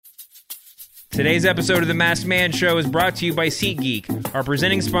Today's episode of The Masked Man Show is brought to you by SeatGeek, our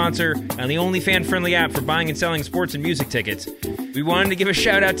presenting sponsor and the only fan-friendly app for buying and selling sports and music tickets. We wanted to give a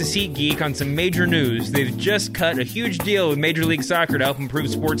shout-out to SeatGeek on some major news. They've just cut a huge deal with Major League Soccer to help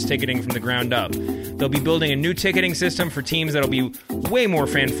improve sports ticketing from the ground up. They'll be building a new ticketing system for teams that'll be way more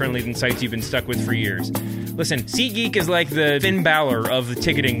fan-friendly than sites you've been stuck with for years. Listen, SeatGeek is like the Finn Balor of the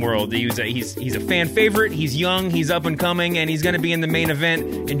ticketing world. He's a fan favorite, he's young, he's up and coming, and he's going to be in the main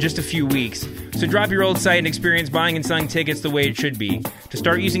event in just a few weeks. So drop your old site and experience buying and selling tickets the way it should be. To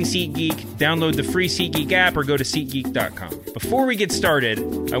start using SeatGeek, download the free SeatGeek app or go to SeatGeek.com. Before we get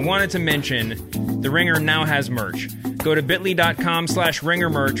started, I wanted to mention The Ringer now has merch. Go to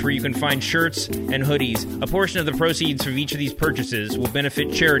bit.ly.com/ringermerch where you can find shirts and hoodies. A portion of the proceeds from each of these purchases will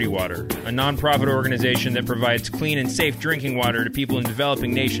benefit Charity Water, a nonprofit organization that provides clean and safe drinking water to people in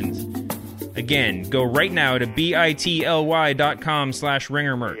developing nations. Again, go right now to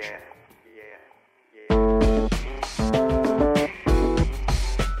bit.ly.com/ringermerch.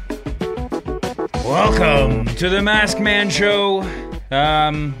 Welcome to the Masked Man Show.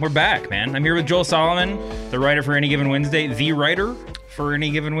 We're back, man. I'm here with Joel Solomon, the writer for Any Given Wednesday. The writer for Any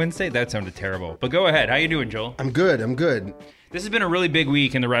Given Wednesday? That sounded terrible. But go ahead. How you doing, Joel? I'm good. This has been a really big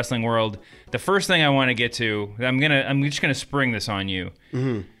week in the wrestling world. The first thing I want to get to, I'm just gonna spring this on you.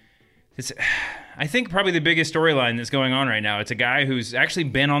 Mm-hmm. It's, I think probably the biggest storyline that's going on right now. It's a guy who's actually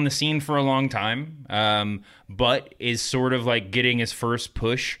been on the scene for a long time, but is sort of like getting his first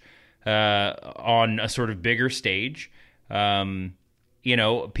push on a sort of bigger stage. You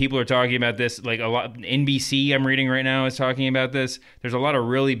know, people are talking about this, like a lot. NBC, I'm reading right now, is talking about this. There's a lot of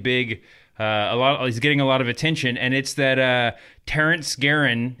really big, he's getting a lot of attention, and it's that Terrence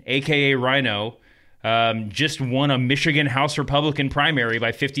Guerin, aka Rhino, just won a Michigan House Republican primary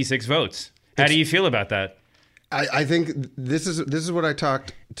by 56 votes. How do you feel about that? I think this is what I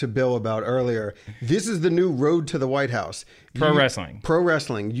talked to Bill about earlier. This is the new road to the White House. Pro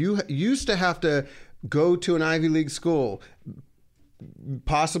wrestling. You used to have to go to an Ivy League school,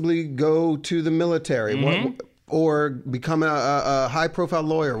 possibly go to the military, or become a high-profile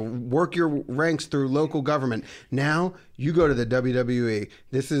lawyer, work your ranks through local government. Now you go to the WWE.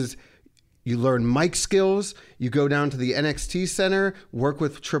 You learn mic skills. You go down to the NXT Center, work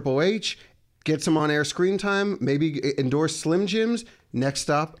with Triple H, get some on-air screen time, maybe endorse Slim Jims. Next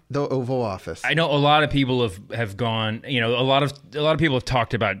stop, the Oval Office. I know a lot of people have gone. You know, a lot of people have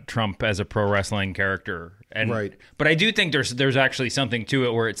talked about Trump as a pro wrestling character, and right. But I do think there's actually something to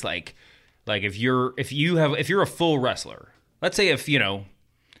it where it's like if you're a full wrestler. Let's say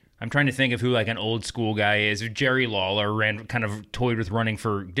I'm trying to think of who like an old school guy is. Jerry Lawler toyed with running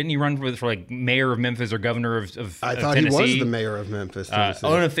for. Didn't he run for like mayor of Memphis or governor of I thought Tennessee? He was the mayor of Memphis.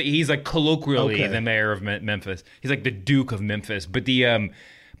 He's like colloquially the mayor of Memphis. He's like the Duke of Memphis. But yeah,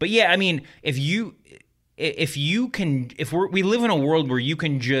 I mean, we live in a world where you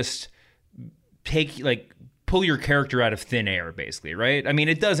can just pull your character out of thin air, basically, right? I mean,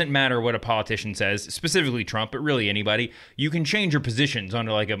 it doesn't matter what a politician says, specifically Trump, but really anybody. You can change your positions on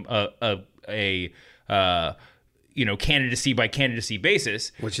like a candidacy by candidacy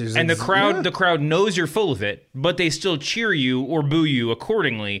basis, the crowd knows you're full of it, but they still cheer you or boo you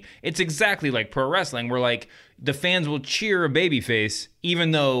accordingly. It's exactly like pro wrestling, where like the fans will cheer a babyface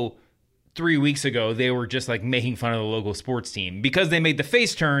even though 3 weeks ago they were just like making fun of the local sports team. Because they made the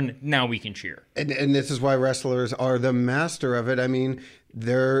face turn, now we can cheer. And this is why wrestlers are the master of it. I mean,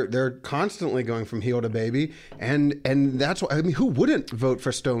 they're constantly going from heel to baby, and that's why, I mean, who wouldn't vote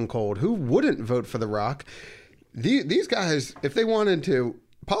for Stone Cold? Who wouldn't vote for The Rock? These guys, if they wanted to,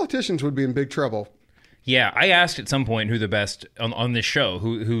 politicians would be in big trouble. Yeah, I asked at some point who the best on this show,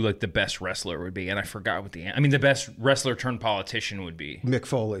 who like the best wrestler would be, and I forgot what the best wrestler turned politician would be. Mick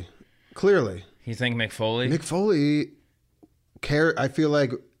Foley. Clearly. You think Mick Foley? Mick Foley I feel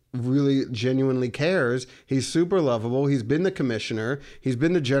like really genuinely cares. He's super lovable. He's been the commissioner. He's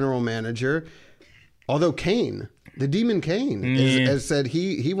been the general manager. Although Kane, the Demon Kane, has said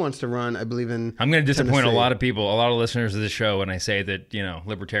he wants to run, I believe, in I'm going to disappoint Tennessee. a lot of people, a lot of listeners of this show when I say that,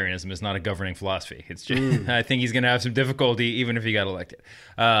 libertarianism is not a governing philosophy. It's just, I think he's going to have some difficulty even if he got elected.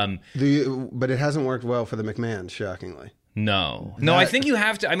 But it hasn't worked well for the McMahons, shockingly. No, I think you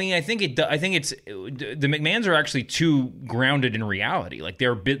have to. I mean, I think it's the McMahons are actually too grounded in reality. Like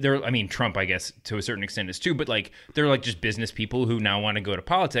they're. I mean, Trump, I guess, to a certain extent is too, but like they're like just business people who now want to go to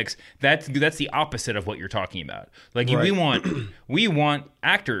politics. That's the opposite of what you're talking about. Like right. we want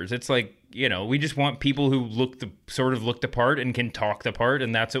actors. It's like, we just want people who look the part and can talk the part,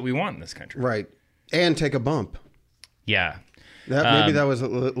 and that's what we want in this country. Right, and take a bump. Yeah, maybe that was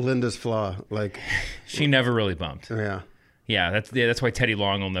Linda's flaw. Like she never really bumped. Yeah. that's why Teddy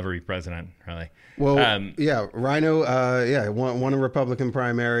Long will never be president, really. Well, Rhino, won a Republican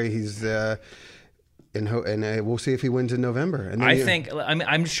primary. He's and we'll see if he wins in November. And then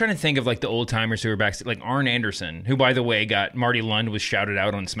I'm just trying to think of like the old timers who were back, like Arn Anderson, who, by the way, got Marty Lund was shouted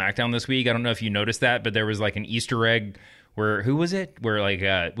out on SmackDown this week. I don't know if you noticed that, but there was like an Easter egg where who was it? Where like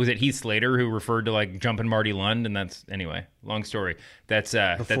was it Heath Slater who referred to like jumping Marty Lund? And that's anyway, long story. That's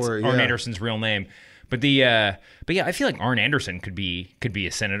Arn Anderson's real name. But I feel like Arn Anderson could be a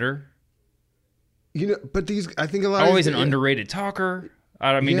senator. But I think a lot always an underrated talker.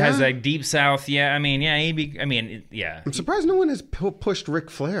 Has like Deep South. Yeah, I'm surprised no one has pushed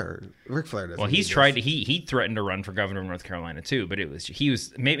Ric Flair. Ric Flair doesn't. Well, he's tried. He threatened to run for governor of North Carolina too, but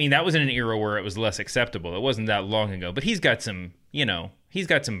maybe that was in an era where it was less acceptable. It wasn't that long ago, but he's got some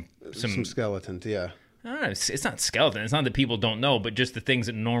skeletons. Yeah, I don't know, it's not skeleton. It's not that people don't know, but just the things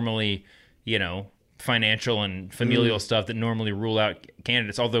that normally, financial and familial stuff that normally rule out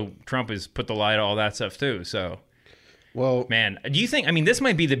candidates. Although Trump has put the lie to all that stuff too. So. Well, man, do you think? This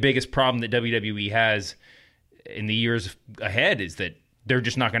might be the biggest problem that WWE has in the years ahead is that they're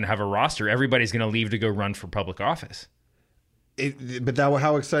just not going to have a roster. Everybody's going to leave to go run for public office.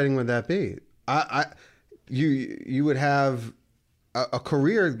 How exciting would that be? You would have a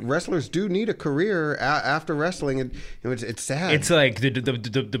career. Wrestlers do need a career after wrestling, and it's sad. It's like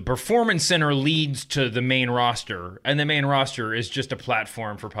the performance center leads to the main roster, and the main roster is just a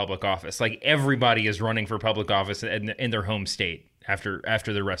platform for public office. Like everybody is running for public office in their home state after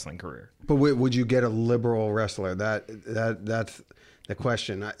their wrestling career. But would you get a liberal wrestler? That's the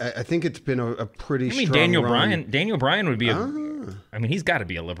question. I think it's been a pretty strong Daniel run. Bryan. Daniel Bryan would be he's got to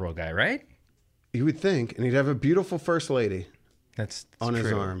be a liberal guy, right? You would think, and he'd have a beautiful first lady. That's on true.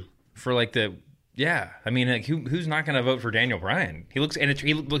 His arm for like who's not going to vote for Daniel Bryan? He looks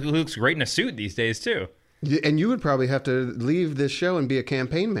great in a suit these days too. And you would probably have to leave this show and be a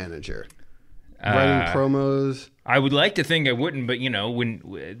campaign manager, writing promos. I would like to think I wouldn't, but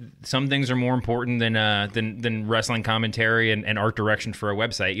when some things are more important than wrestling commentary and art direction for a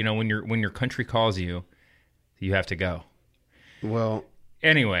website. When your country calls you, you have to go. Well.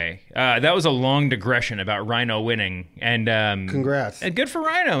 Anyway, that was a long digression about Rhino winning, and congrats. And good for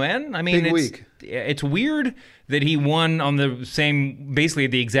Rhino, man. Big week. It's weird that he won on basically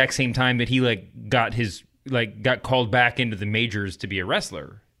the exact same time that he got called back into the majors to be a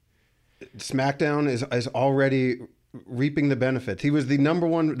wrestler. SmackDown is already reaping the benefits. He was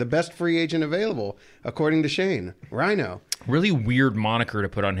the best free agent available, according to Shane. Rhino. Really weird moniker to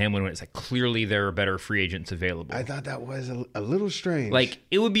put on him when it's like clearly there are better free agents available. I thought that was a little strange. Like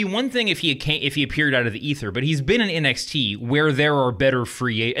it would be one thing if he appeared out of the ether, but he's been in NXT where there are better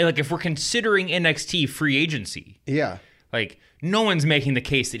like if we're considering NXT free agency. Yeah. Like no one's making the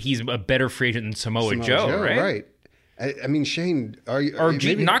case that he's a better free agent than Samoa Joe, right? Right. Shane,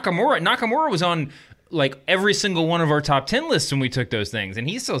 Nakamura was on like every single one of our top 10 lists when we took those things, and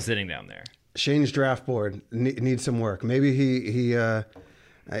he's still sitting down there. Shane's draft board needs some work. Maybe he's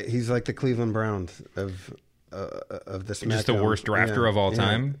like the Cleveland Browns of the SmackDown. Just the worst drafter of all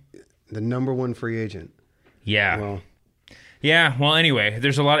time. The number one free agent. Yeah. Well, anyway,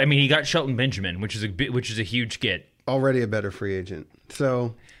 there's a lot. He got Shelton Benjamin, which is a huge get. Already a better free agent.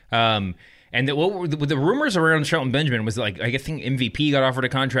 So. And the rumors around Shelton Benjamin was like I think MVP got offered a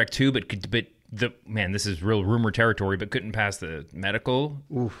contract too, but this is real rumor territory, but couldn't pass the medical.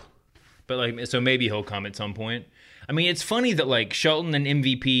 Oof. But so maybe he'll come at some point. It's funny that like Shelton and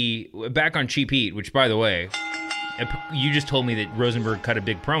MVP back on Cheap Heat, which by the way, you just told me that Rosenberg cut a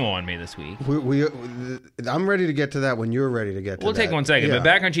big promo on me this week. I'm ready to get to that when you're ready to get to that. We'll take 1 second. Yeah. But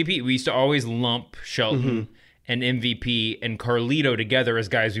back on Cheap Heat, we used to always lump Shelton and MVP and Carlito together as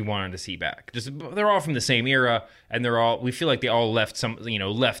guys we wanted to see back. They're all from the same era, and we feel like they all left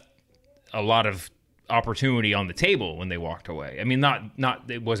left a lot of opportunity on the table when they walked away. Not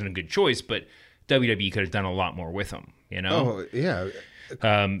it wasn't a good choice, but WWE could have done a lot more with them, Oh, yeah.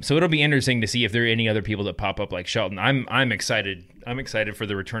 So it'll be interesting to see if there are any other people that pop up like Shelton. I'm excited. I'm excited for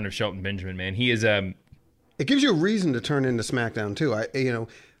the return of Shelton Benjamin, man. He is It gives you a reason to turn into SmackDown too.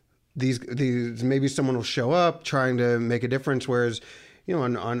 These maybe someone will show up trying to make a difference, whereas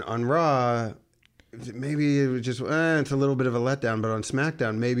on Raw maybe it was just it's a little bit of a letdown, but on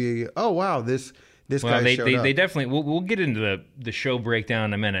SmackDown maybe this guy showed up. They definitely we'll get into the show breakdown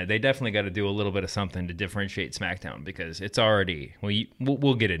in a minute. They definitely got to do a little bit of something to differentiate SmackDown because it's already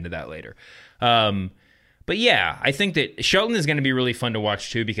we'll get into that later. But yeah, I think that Shelton is going to be really fun to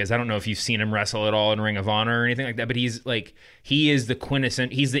watch too, because I don't know if you've seen him wrestle at all in Ring of Honor or anything like that, but he is the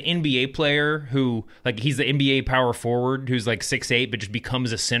quintessential, he's the NBA player who, like, he's the NBA power forward who's like 6'8", but just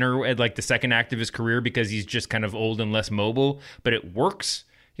becomes a center at like the second act of his career because he's just kind of old and less mobile, but it works.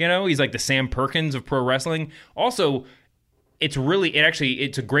 He's like the Sam Perkins of pro wrestling. Also, it's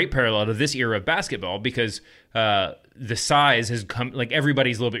a great parallel to this era of basketball because the size has come, like,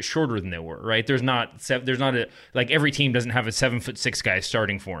 everybody's a little bit shorter than they were, right? There's not every team doesn't have a 7'6" guy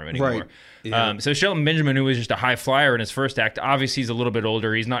starting for him anymore. Right. Yeah. So Shelton Benjamin, who was just a high flyer in his first act, obviously he's a little bit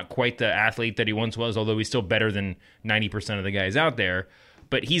older. He's not quite the athlete that he once was, although he's still better than 90% of the guys out there.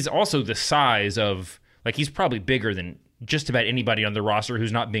 But he's also the size of, like, he's probably bigger than just about anybody on the roster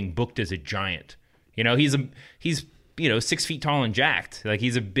who's not being booked as a giant. He's 6 feet tall and jacked. Like,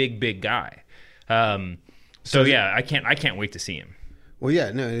 he's a big guy. So yeah, I can't wait to see him. Well,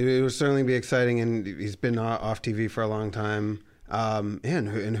 yeah, no, it will certainly be exciting, and he's been off TV for a long time.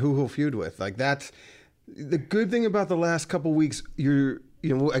 And who he'll feud with, like, that's the good thing about the last couple weeks. Again,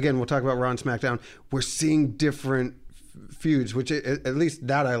 we'll talk about Raw and SmackDown. We're seeing different feuds, which at least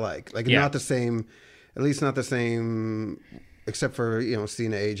that I like. Like, not the same, at least not the same. Except for,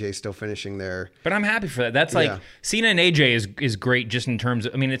 Cena, AJ still finishing there. But I'm happy for that. That's like, Cena and AJ is great just in terms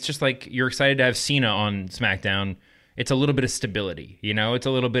of, I mean, it's just like you're excited to have Cena on SmackDown. It's a little bit of stability, It's a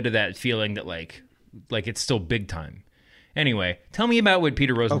little bit of that feeling that like it's still big time. Anyway, tell me about what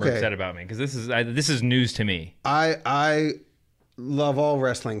Peter Rosenberg said about me, because this is news to me. I love all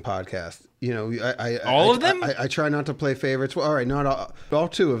wrestling podcasts. All of them? I try not to play favorites. Well, all right, not all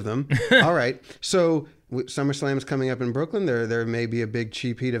two of them. All right, so SummerSlam is coming up in Brooklyn. There may be a big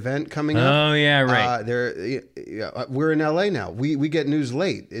cheap heat event coming up. Oh yeah, right. We're in LA now. We get news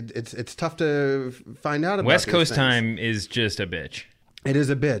late. It's tough to find out about. West Coast time is just a bitch. It is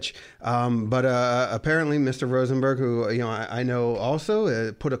a bitch. But apparently, Mr. Rosenberg, who I know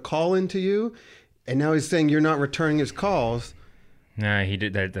also, put a call into you, and now he's saying you're not returning his calls. Nah, he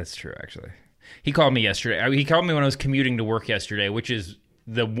did that. That's true, actually. He called me yesterday. He called me when I was commuting to work yesterday, which is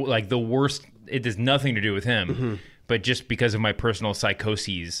the worst. It has nothing to do with him, but just because of my personal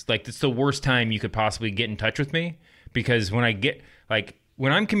psychoses. Like, it's the worst time you could possibly get in touch with me, because when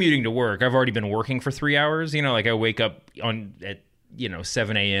I'm commuting to work, I've already been working for 3 hours. Like, I wake up at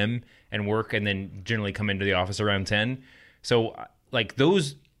 7 a.m. and work, and then generally come into the office around 10. So, like,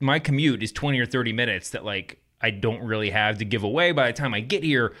 my commute is 20 or 30 minutes that, like, I don't really have to give away. By the time I get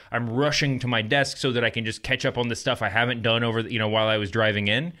here, I'm rushing to my desk so that I can just catch up on the stuff I haven't done over, while I was driving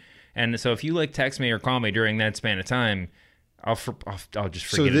in. And so if you text me or call me during that span of time, I'll just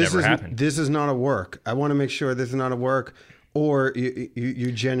forget it ever happened. This is not a work. I want to make sure this is not a work, or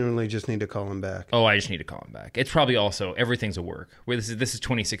you genuinely just need to call him back. Oh, I just need to call him back. It's probably also everything's a work. This is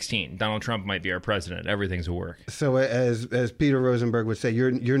 2016. Donald Trump might be our president. Everything's a work. So as Peter Rosenberg would say,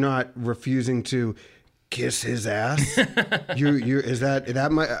 you're not refusing to kiss his ass.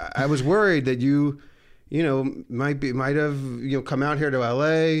 I was worried that you might have come out here to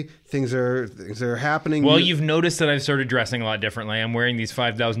LA. Things are happening. Well, you've noticed that I've started dressing a lot differently. I'm wearing these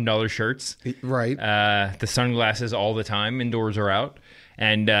 $5,000 shirts. Right. The sunglasses all the time, indoors or out.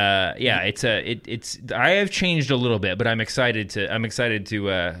 And it's I have changed a little bit, but I'm excited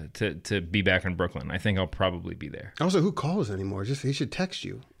to be back in Brooklyn. I think I'll probably be there. Also, who calls anymore? He should text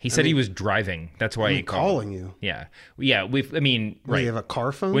you. He said he was driving. That's why he called. Calling you. Yeah. Right. You have a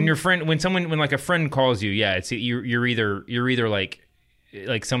car phone? When a friend calls you, yeah, it's you're either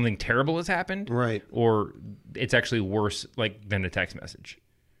like something terrible has happened, right, or it's actually worse than a text message.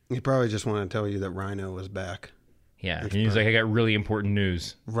 He probably just wanted to tell you that Rhino was back. Yeah, and he's like, I got really important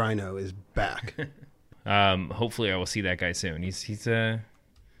news. Rhino is back. Hopefully I will see that guy soon. He's a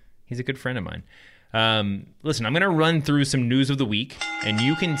good friend of mine. Listen, I'm going to run through some news of the week, and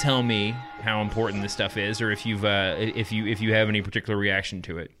you can tell me how important this stuff is, or if you have any particular reaction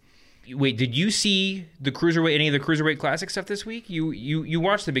to it. Wait, did you see any of the Cruiserweight Classic stuff this week? You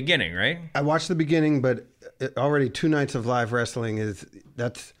watched the beginning, right? I watched the beginning, but already 2 nights of live wrestling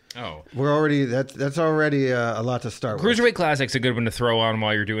that's already a lot to start with. Cruiserweight Classic's a good one to throw on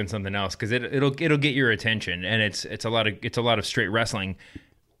while you're doing something else, because it'll get your attention, and it's a lot of straight wrestling.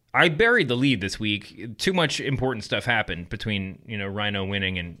 I buried the lead this week. Too much important stuff happened between Rhino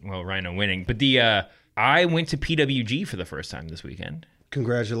winning, but I went to PWG for the first time this weekend.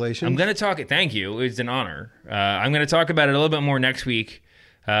 Congratulations! I'm going to talk it. Thank you. It's an honor. I'm going to talk about it a little bit more next week,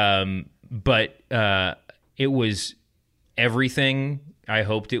 but it was everything I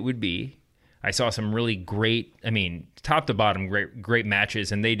hoped it would be. I saw some really great, top to bottom, great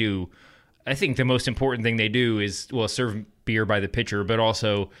matches, and they do I think the most important thing they do is, well, serve beer by the pitcher, but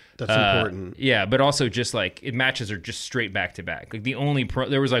also That's important. Yeah, but also just like matches are just straight back to back. Like the only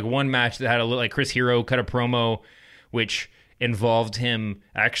there was like one match that had like Chris Hero cut a promo, which involved him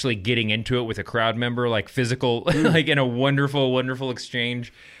actually getting into it with a crowd member, like physical, like in a wonderful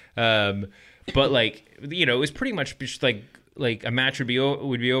exchange. But like, you know, it was pretty much just like a match would be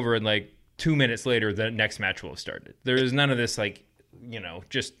over, and like 2 minutes later the next match will have started. There is none of this like, you know,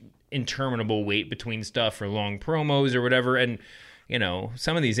 just interminable wait between stuff or long promos or whatever. And, you know,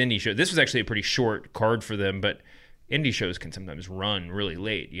 some of these indie shows, this was actually a pretty short card for them, but indie shows can sometimes run really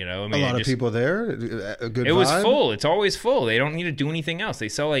late, you know? I mean, a lot of people there, a good It vibe. was full. It's always full. They don't need to do anything else. They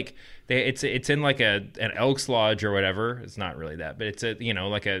sell like, it's in like an Elks Lodge or whatever. It's not really that, but it's a, you know,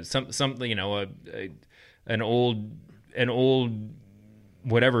 like something, you know, an old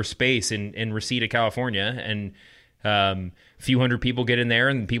whatever space in Reseda, California. And, a few hundred people get in there,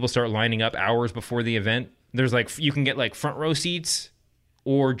 and people start lining up hours before the event. There's like, you can get like front row seats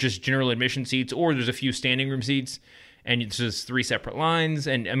or just general admission seats, or there's a few standing room seats, and it's just 3 separate lines.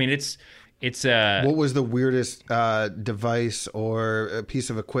 And I mean, it's what was the weirdest device or a piece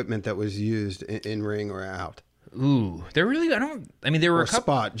of equipment that was used in ring or out? Ooh, there were a couple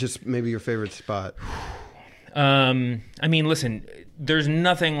spot, just maybe your favorite spot. I mean, listen, there's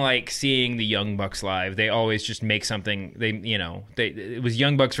nothing like seeing the Young Bucks live. They always just make something. It was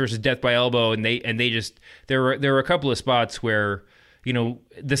Young Bucks versus Death by Elbow, and they just there were a couple of spots where, you know,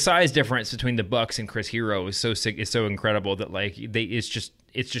 the size difference between the Bucks and Chris Hero is so incredible that like it's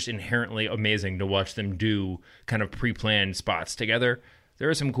just inherently amazing to watch them do kind of pre-planned spots together. There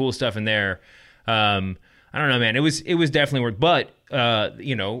was some cool stuff in there. I don't know, man. It was definitely worth. But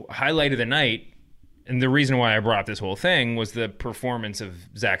you know, highlight of the night. And the reason why I brought this whole thing was the performance of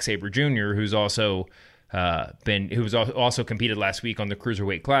Zack Sabre Jr., who's also also competed last week on the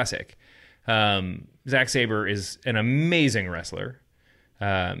Cruiserweight Classic. Zack Sabre is an amazing wrestler.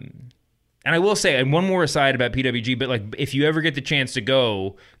 And I will say, and one more aside about PWG, but like if you ever get the chance to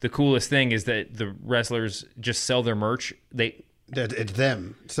go, the coolest thing is that the wrestlers just sell their merch. It's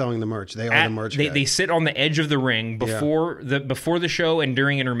them selling the merch. They are the merch guys. They sit on the edge of the ring before the show and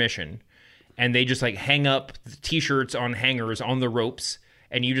during intermission. And they just like hang up T-shirts on hangers on the ropes,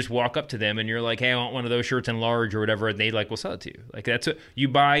 and you just walk up to them and you're like, "Hey, I want one of those shirts in large or whatever." And they like will sell it to you. Like that's you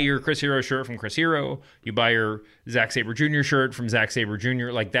buy your Chris Hero shirt from Chris Hero, you buy your Zack Sabre Jr. shirt from Zack Sabre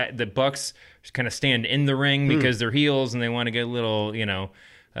Jr. Like that, the Bucks just kind of stand in the ring because they're heels and they want to get a little, you know,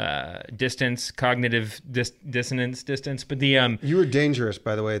 cognitive dissonance. But the you were dangerous,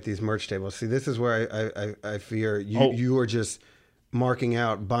 by the way, at these merch tables. See, this is where I fear you are just marking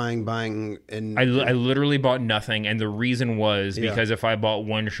out, buying, and I literally bought nothing, and the reason was because if I bought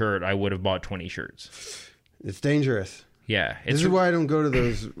one shirt, I would have bought 20 shirts. It's dangerous. Yeah. This is why I don't go to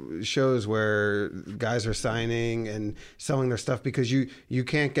those shows where guys are signing and selling their stuff, because you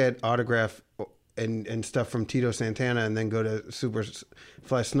can't get autograph and stuff from Tito Santana and then go to Superfly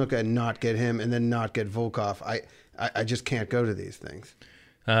Snuka and not get him and then not get Volkov. I just can't go to these things.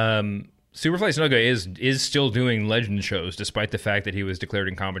 Superfly Snuka is still doing legend shows despite the fact that he was declared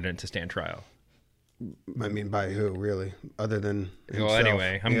incompetent to stand trial. I mean, by who, really? Other than himself. Well,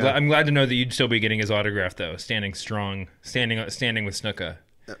 anyway, I'm glad to know that you'd still be getting his autograph, though. Standing strong, standing with Snuka.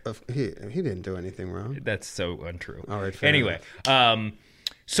 He didn't do anything wrong. That's so untrue. All right. Anyway,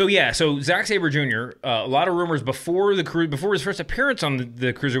 so Zack Sabre Jr. A lot of rumors before his first appearance on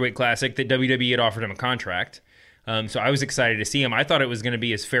the Cruiserweight Classic that WWE had offered him a contract. So I was excited to see him. I thought it was going to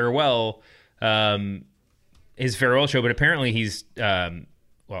be his farewell show, but apparently he's I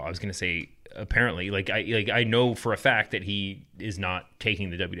was going to say apparently, I know for a fact that he is not taking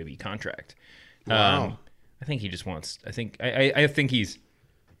the WWE contract. Wow. I think he just wants. I think he's.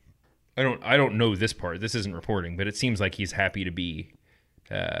 I don't know this part. This isn't reporting, but it seems like he's happy to be.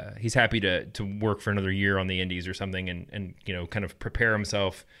 He's happy to work for another year on the Indies or something, and you know, kind of prepare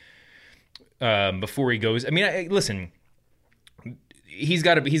himself. Before he goes, I mean, listen, he's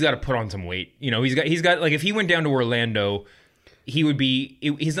got to put on some weight. You know, he's got like if he went down to Orlando, he would be.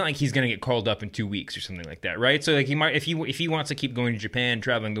 He's not like he's going to get called up in 2 weeks or something like that, right? So like he might if he wants to keep going to Japan,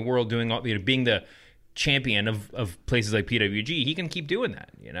 traveling the world, doing all, you know, being the champion of places like PWG, he can keep doing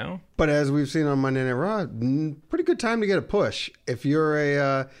that, you know. But as we've seen on Monday Night Raw, pretty good time to get a push if you're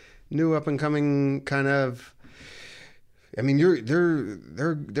a new up and coming kind of. I mean,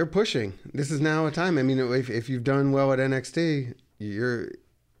 they're pushing. This is now a time. I mean, if you've done well at NXT, you're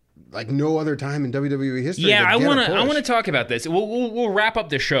like no other time in WWE history. Yeah, I want to talk about this. We'll wrap up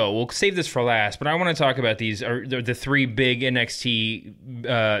the show. We'll save this for last, but I want to talk about the 3 big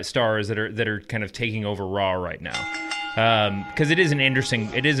NXT stars that are kind of taking over Raw right now. Because it is an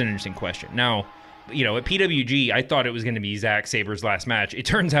interesting question. Now, you know, at PWG, I thought it was going to be Zack Saber's last match. It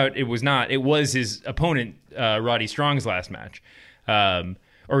turns out it was not. It was his opponent, Roddy Strong's last match.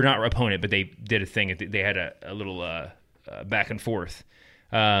 Or not opponent, but they did a thing. They had a little back and forth.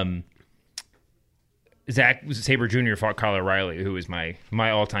 Zack Sabre Jr. fought Kyle O'Reilly, who is my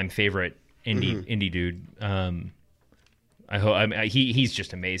all-time favorite indie dude. He's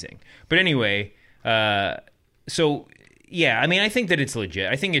just amazing. But anyway, so yeah, I mean, I think that it's legit.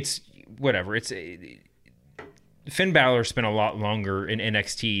 I think it's whatever. It's Finn Balor spent a lot longer in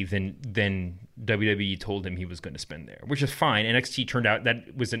NXT than WWE told him he was going to spend there, which is fine. NXT turned out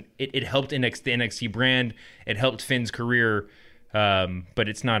that was it helped the NXT brand. It helped Finn's career, but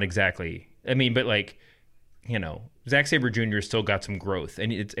it's not exactly. I mean, but like, you know, Zack Sabre Jr. still got some growth,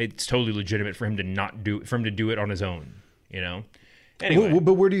 and it's totally legitimate for him to do it on his own. You know. Anyway.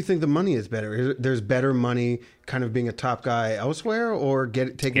 But where do you think the money is better? There's better money kind of being a top guy elsewhere, or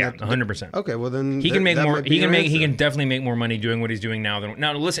taking that 100%. Okay, well then he can make more. He can definitely make more money doing what he's doing now.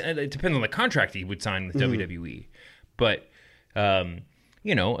 Now, listen, it depends on the contract he would sign with WWE, but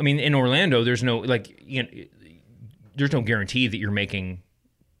you know, I mean, in Orlando, there's no there's no guarantee that you're making.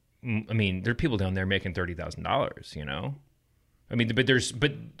 I mean, there are people down there making $30,000. You know. I mean,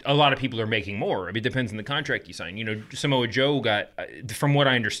 but a lot of people are making more. I mean, it depends on the contract you sign. You know, Samoa Joe got, from what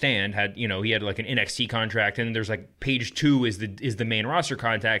I understand, he had like an NXT contract, and then there's like page 2 is the main roster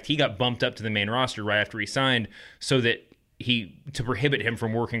contract. He got bumped up to the main roster right after he signed, so that to prohibit him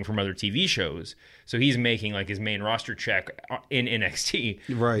from working from other TV shows. So he's making like his main roster check in NXT.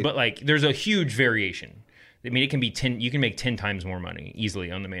 Right. But like, there's a huge variation. I mean, it can be 10. You can make 10 times more money easily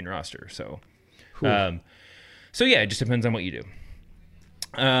on the main roster. So, so yeah, it just depends on what you do.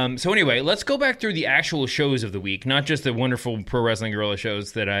 So anyway, let's go back through the actual shows of the week, not just the wonderful Pro Wrestling Guerrilla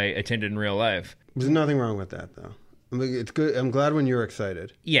shows that I attended in real life. There's nothing wrong with that, though. I mean, it's good. I'm glad when you're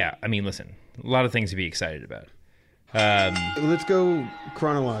excited. Yeah, I mean, listen, a lot of things to be excited about. Let's go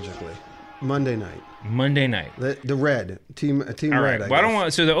chronologically. Monday night. The Red team. All right.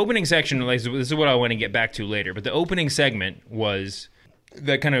 Red. So the opening section, this is what I want to get back to later. But the opening segment was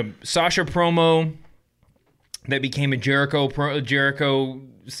the kind of Sasha promo that became a Jericho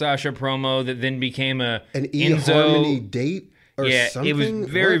Sasha promo that then became an eHarmony date or something. It was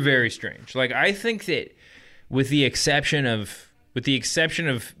very, very strange. Like, I think that with the exception of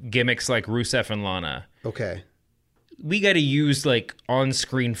gimmicks like Rusev and Lana, okay, we got to use like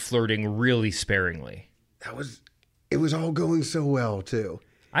on-screen flirting really sparingly. It was all going so well too.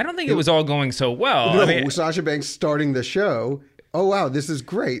 I don't think it was all going so well. No, I mean, Sasha Banks starting the show. Oh wow, this is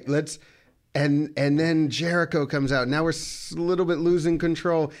great. And then Jericho comes out. Now we're a little bit losing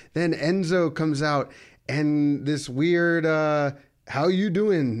control. Then Enzo comes out, and this weird, how you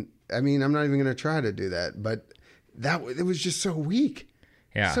doing? I mean, I'm not even going to try to do that, but it was just so weak.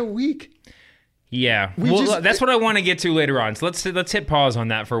 Yeah. So weak. Yeah. That's what I want to get to later on. So let's hit pause on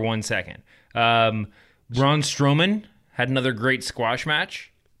that for 1 second. Braun Strowman had another great squash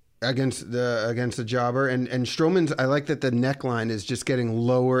match against the jobber, and Strowman's. I like that the neckline is just getting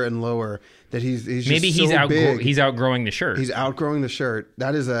lower and lower. That he's just big. He's outgrowing the shirt. He's outgrowing the shirt.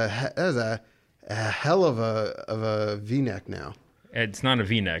 That is a hell of a V-neck now. It's not a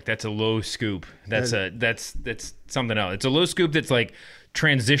V-neck. That's a low scoop. That's something else. It's a low scoop that's like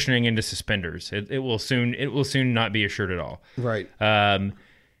transitioning into suspenders. It will soon not be a shirt at all. Right.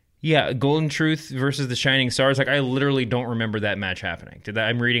 Yeah, Golden Truth versus the Shining Stars. Like, I literally don't remember that match happening.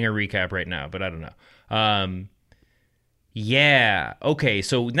 I'm reading a recap right now, but I don't know. Yeah. Okay,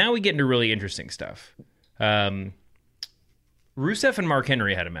 so now we get into really interesting stuff. Rusev and Mark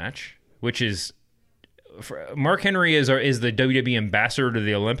Henry had a match, which is... Mark Henry is the WWE ambassador to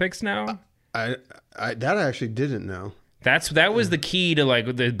the Olympics now? I actually didn't know. That was the key to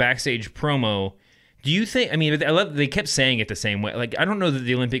like the backstage promo. Do you think? I mean, they kept saying it the same way. Like, I don't know that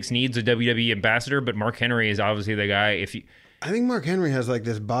the Olympics needs a WWE ambassador, but Mark Henry is obviously the guy. I think Mark Henry has like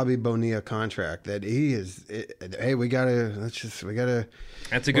this Bobby Bonilla contract that he is. Hey, we gotta. That's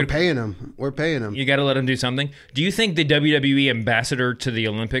a good. We're paying him. You got to let him do something. Do you think the WWE ambassador to the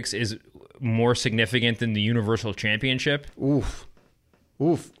Olympics is more significant than the Universal Championship? Oof.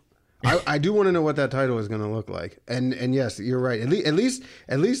 I do want to know what that title is going to look like, and yes, you're right. At least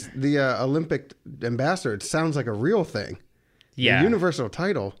the Olympic ambassador. It sounds like a real thing. Yeah, the Universal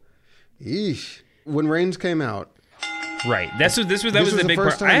title. Eesh. When Reigns came out, right. That was the big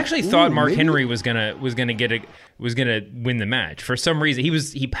part. I actually thought Mark Henry was gonna win the match. For some reason,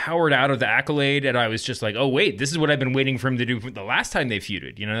 he powered out of the Accolade, and I was just like, oh wait, this is what I've been waiting for him to do the last time they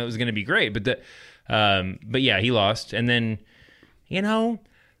feuded. You know, it was going to be great, but yeah, he lost, and then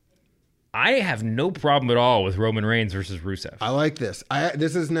I have no problem at all with Roman Reigns versus Rusev. I like this.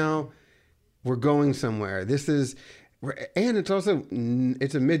 This is now, we're going somewhere. This is, and it's also,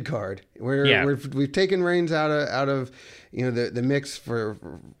 it's a mid card. We've taken Reigns out of the mix for.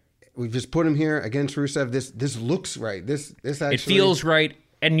 We've just put him here against Rusev. This looks right. This actually, it feels right.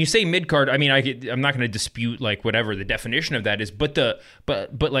 And you say mid card. I mean, I'm not going to dispute like whatever the definition of that is. But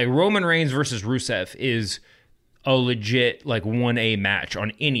like Roman Reigns versus Rusev is a legit like 1A match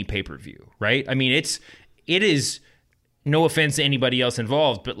on any pay-per-view, right? I mean, it is, no offense to anybody else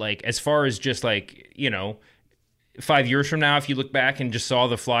involved, but like as far as just like, 5 years from now, if you look back and just saw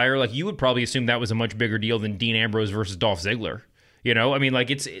the flyer, like you would probably assume that was a much bigger deal than Dean Ambrose versus Dolph Ziggler. I mean,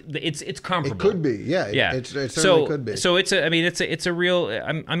 like it's comparable. It could be, yeah. It certainly could be. So it's a real.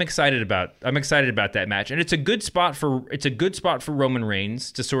 I'm excited about that match, and it's a good spot for Roman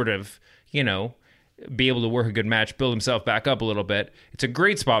Reigns to sort of be able to work a good match, build himself back up a little bit. It's a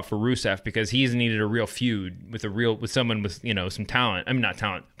great spot for Rusev because he's needed a real feud with someone with some talent. I mean, not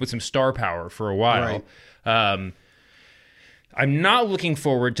talent, with some star power for a while. Right. I'm not looking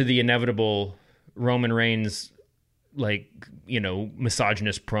forward to the inevitable Roman Reigns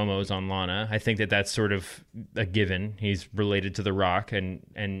misogynist promos on Lana. I think that's sort of a given. He's related to The Rock, and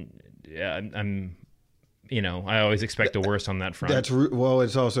I'm. I always expect the worst on that front. It's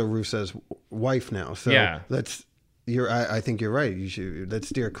also Rusev's wife now. So yeah. I think you're right. Let's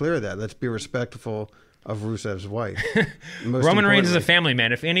steer clear of that. Let's be respectful of Rusev's wife. Roman Reigns is a family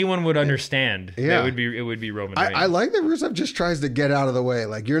man. If anyone would understand, it would be Roman Reigns. I like that Rusev just tries to get out of the way.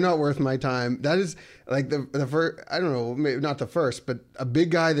 Like, you're not worth my time. That is like the first, I don't know, maybe not the first, but a big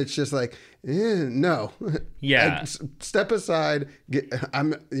guy that's just like, no. Yeah. Step aside.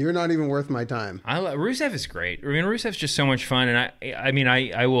 You're not even worth my time. Rusev is great. I mean, Rusev's just so much fun. And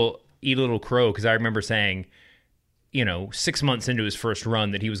I will eat a little crow because I remember saying, 6 months into his first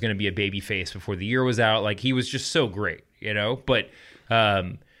run that he was going to be a baby face before the year was out. Like, he was just so great, but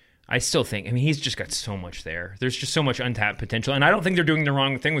I still think, he's just got so much there. There's just so much untapped potential. And I don't think they're doing the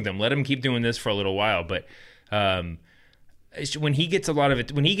wrong thing with him. Let him keep doing this for a little while. But when he gets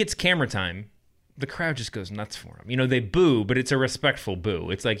when he gets camera time, the crowd just goes nuts for him. They boo, but it's a respectful boo.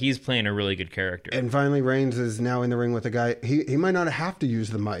 It's like he's playing a really good character. And finally, Reigns is now in the ring with a guy. He might not have to use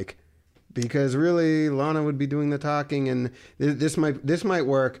the mic, because really Lana would be doing the talking, and this might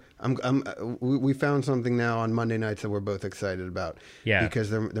work. We found something now on Monday nights that we're both excited about. Yeah, because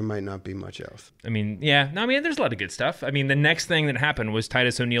there might not be much else. There's a lot of good stuff. The next thing that happened was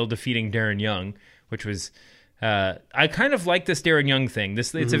Titus O'Neil defeating Darren Young, which was I kind of like this Darren Young thing.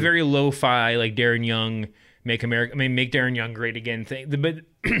 It's a very lo-fi, like Darren Young make Darren Young great again thing. But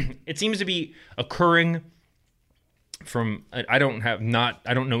it seems to be occurring. I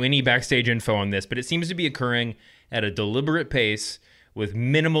don't know any backstage info on this, but it seems to be occurring at a deliberate pace with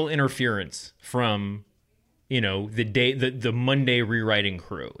minimal interference from, the Monday rewriting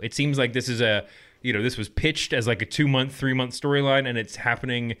crew. It seems like this is this was pitched as like a 2-month, 3-month storyline, and it's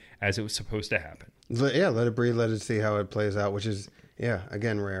happening as it was supposed to happen. Yeah, let it breathe, let it see how it plays out, which is,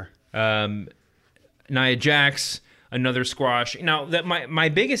 again, rare. Nia Jax, another squash. Now, that my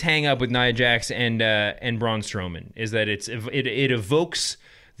biggest hang up with Nia Jax and Braun Strowman is that it evokes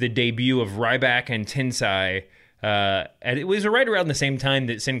the debut of Ryback and Tensai. And it was right around the same time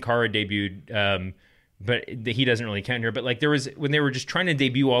that Sin Cara debuted, but he doesn't really count here. But like when they were just trying to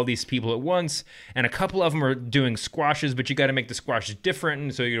debut all these people at once, and a couple of them are doing squashes, but you got to make the squashes different.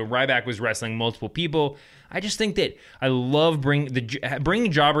 And so Ryback was wrestling multiple people. I just think that I love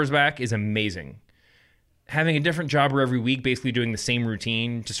bringing jobbers back is amazing. Having a different jobber every week, basically doing the same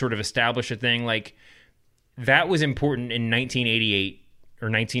routine to sort of establish a thing, like that was important in 1988 or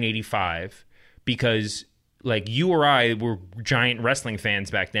 1985 because like you or I were giant wrestling fans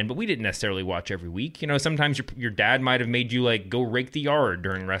back then, but we didn't necessarily watch every week. Sometimes your dad might have made you like go rake the yard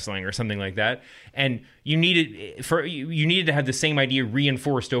during wrestling or something like that, and you needed to have the same idea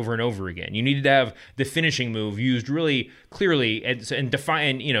reinforced over and over again. You needed to have the finishing move used really clearly and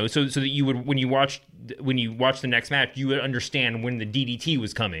define, so that you would when you watch the next match, you would understand when the DDT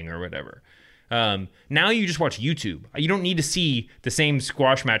was coming or whatever. Now you just watch YouTube. You don't need to see the same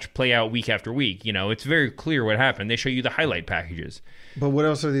squash match play out week after week. It's very clear what happened. They show you the highlight packages. But what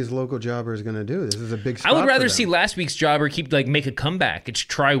else are these local jobbers going to do? This is a big spot. I would rather see last week's jobber make a comeback. It's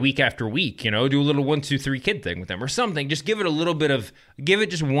try week after week, do a little 1, 2, 3 kid thing with them or something. Just give it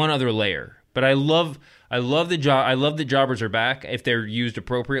just one other layer. But I love the jobbers are back if they're used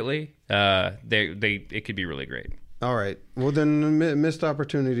appropriately. It could be really great. All right. Well, then missed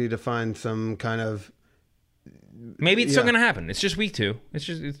opportunity to find some kind of Maybe it's still going to happen. It's just week 2.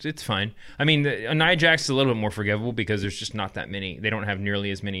 It's fine. I mean, Nia Jax is a little bit more forgivable because there's just not that many. They don't have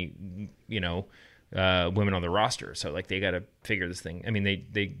nearly as many, women on the roster. So like they got to figure this thing. I mean,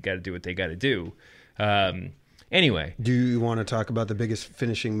 they got to do what they got to do. Anyway, do you want to talk about the biggest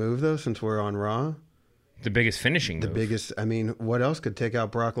finishing move though? Since we're on Raw, the biggest finishing move. The biggest. I mean, what else could take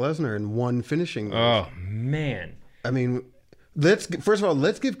out Brock Lesnar in one finishing move? Oh man. I mean, first of all,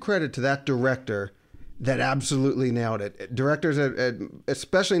 let's give credit to that director that absolutely nailed it. Directors,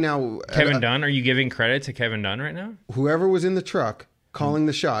 especially now, Kevin Dunn. Are you giving credit to Kevin Dunn right now? Whoever was in the truck calling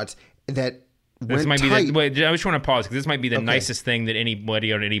the shots that. This might tight. Be wait, I just want to pause because this might be the nicest thing that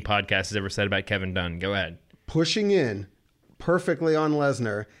anybody on any podcast has ever said about Kevin Dunn. Go ahead. Pushing in perfectly on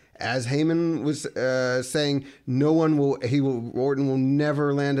Lesnar, as Heyman was saying, Orton will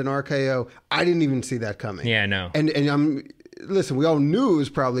never land an RKO. I didn't even see that coming. Yeah, no. And listen, we all knew it was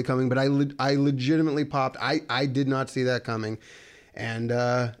probably coming, but I legitimately popped. I did not see that coming, and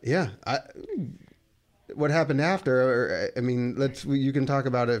what happened after? I mean, you can talk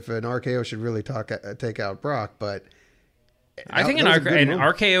about if an RKO should really take out Brock, but I think an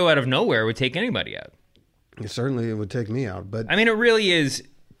RKO out of nowhere would take anybody out. Certainly, it would take me out. But I mean, it really is.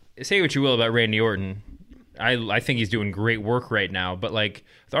 Say what you will about Randy Orton, I think he's doing great work right now. But like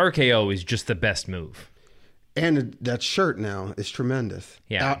the RKO is just the best move. And that shirt now is tremendous.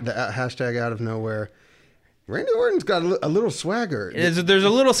 Yeah, the hashtag out of nowhere. Randy Orton's got a little swagger. There's a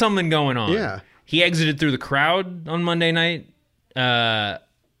little something going on. Yeah. He exited through the crowd on Monday night,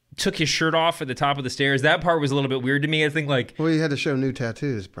 took his shirt off at the top of the stairs. That part was a little bit weird to me. I think well, he had to show new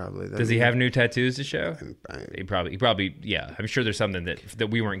tattoos probably. Does he have new tattoos to show? He probably, yeah. I'm sure there's something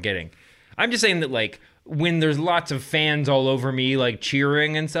that we weren't getting. I'm just saying that like when there's lots of fans all over me like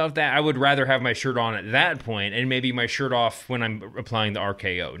cheering and stuff, that I would rather have my shirt on at that point and maybe my shirt off when I'm applying the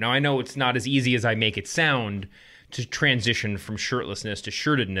RKO. Now I know it's not as easy as I make it sound to transition from shirtlessness to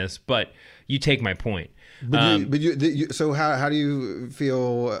shirtedness, but you take my point. So how do you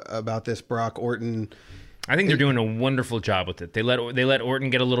feel about this Brock Orton? I think they're doing a wonderful job with it. They let Orton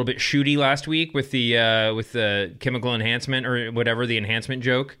get a little bit shooty last week with the chemical enhancement or whatever, the enhancement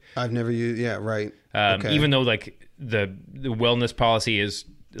joke. I've never used. Yeah, right. Even though like the wellness policy is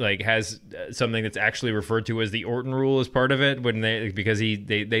like has something that's actually referred to as the Orton rule as part of it because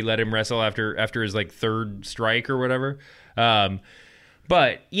they let him wrestle after his like third strike or whatever.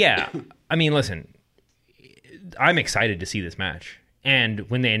 But yeah, I mean, listen, I'm excited to see this match. And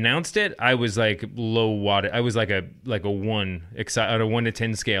when they announced it, I was like low watt. I was like a 1 on a 1 to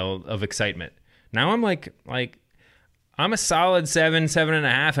 10 scale of excitement. Now I'm like I'm a solid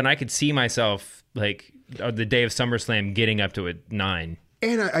 7.5, and I could see myself like the day of SummerSlam getting up to a 9.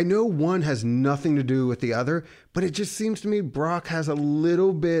 And I know one has nothing to do with the other, but it just seems to me Brock has a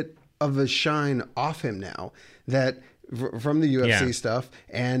little bit of a shine off him now that from the UFC stuff,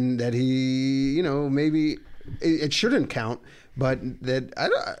 and that he, maybe it shouldn't count, but that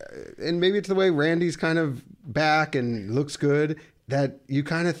and maybe it's the way Randy's kind of back and looks good that you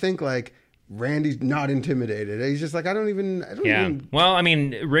kind of think like Randy's not intimidated. He's just like, I don't even. Well, I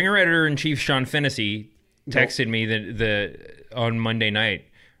mean, Ringer editor-in-chief Sean Fennessy texted me on Monday night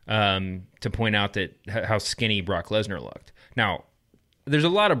to point out that how skinny Brock Lesnar looked. Now, there's a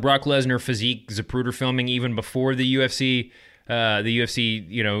lot of Brock Lesnar physique Zapruder filming even before the UFC,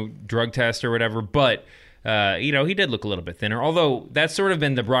 drug test or whatever. But he did look a little bit thinner. Although that's sort of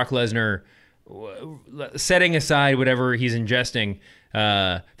been the Brock Lesnar, setting aside whatever he's ingesting.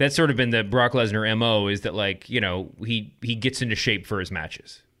 That's sort of been the Brock Lesnar MO is that he gets into shape for his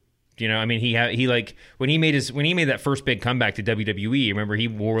matches. I mean, he like when he made that first big comeback to WWE. Remember, he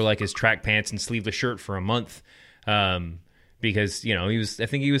wore like his track pants and sleeveless shirt for a month. Because I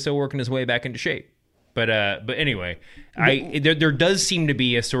think he was still working his way back into shape, but anyway, there does seem to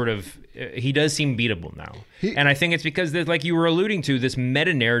be a sort of he does seem beatable now, and I think it's because like you were alluding to, this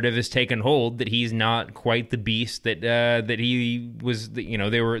meta narrative has taken hold that he's not quite the beast that he was. They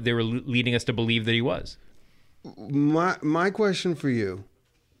were leading us to believe that he was. My question for you,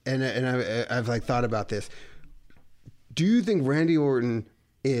 and I've like thought about this. Do you think Randy Orton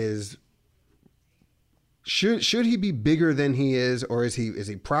is? Should he be bigger than he is, or is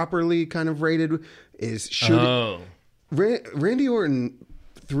he properly kind of rated? Randy Orton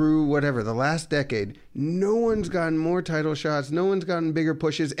through whatever the last decade, no one's gotten more title shots, no one's gotten bigger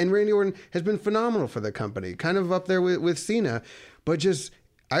pushes, and Randy Orton has been phenomenal for the company, kind of up there with Cena. But just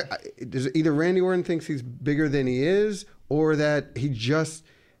either Randy Orton thinks he's bigger than he is, or that he just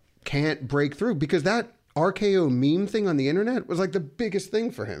can't break through, because that RKO meme thing on the internet was like the biggest thing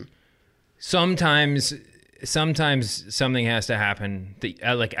for him. Sometimes something has to happen that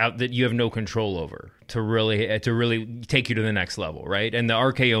that you have no control over to really take you to the next level, right? And the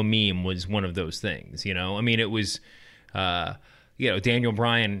RKO meme was one of those things, you know. I mean, it was, Daniel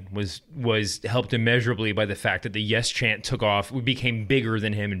Bryan was helped immeasurably by the fact that the yes chant took off. We became bigger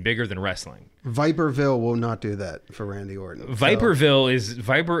than him and bigger than wrestling. Viperville will not do that for Randy Orton. Viperville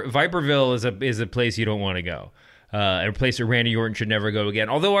is a place you don't want to go. A place that Randy Orton should never go again.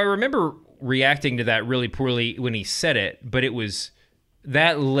 Although I remember reacting to that really poorly when he said it, but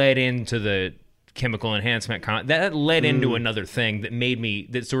that led into the chemical enhancement. That led into another thing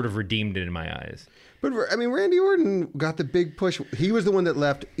that sort of redeemed it in my eyes. But I mean, Randy Orton got the big push. He was the one that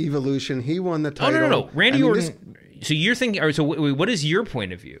left Evolution. He won the title. Oh, no. Randy Orton. So you're thinking, all right, so what is your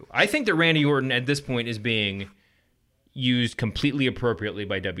point of view? I think that Randy Orton at this point is being used completely appropriately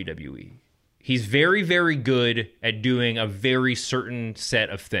by WWE. He's very, very good at doing a very certain set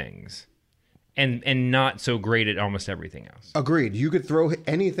of things and not so great at almost everything else. Agreed. You could throw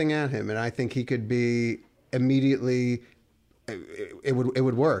anything at him, and I think he could be immediately... It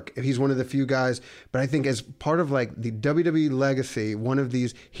would work. He's one of the few guys, but I think as part of like the WWE legacy, one of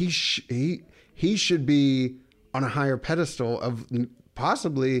these, he should be on a higher pedestal of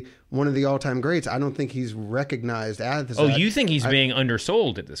possibly one of the all-time greats. I don't think he's recognized as that. Oh, you think he's being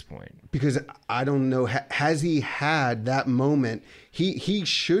undersold at this point? Because I don't know, has he had that moment? He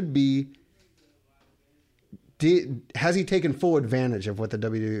should be. Has he taken full advantage of what the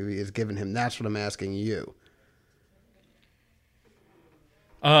WWE has given him? That's what I'm asking you.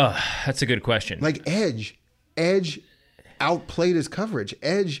 That's a good question. Like Edge outplayed his coverage.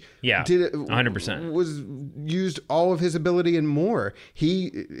 Edge did it 100%. Was used all of his ability and more.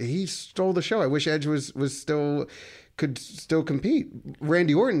 He stole the show. I wish Edge could still compete.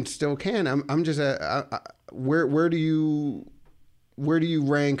 Randy Orton still can. I'm just where do you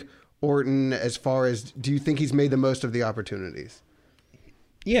rank Orton as far as, do you think he's made the most of the opportunities?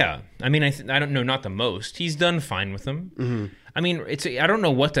 Yeah, I mean, I don't know, not the most. He's done fine with them. Mm-hmm. I mean, I don't know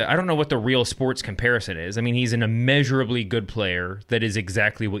what the real sports comparison is. I mean, he's an immeasurably good player that is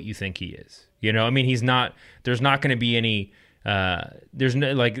exactly what you think he is. You know, I mean, he's not. There's not going to be any. He's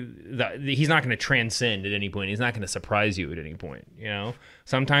not going to transcend at any point. He's not going to surprise you at any point. You know,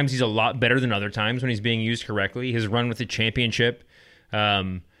 sometimes he's a lot better than other times when he's being used correctly. His run with the championship,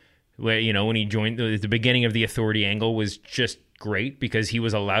 when he joined the beginning of the Authority angle was just great because he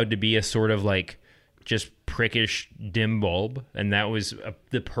was allowed to be a sort of like just prickish dim bulb, and that was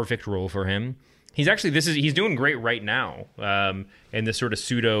the perfect role for him. He's doing great right now, in this sort of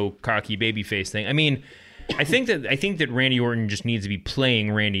pseudo cocky babyface thing. I mean, I think that Randy Orton just needs to be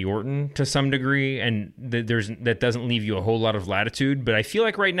playing Randy Orton to some degree, and that doesn't leave you a whole lot of latitude. But I feel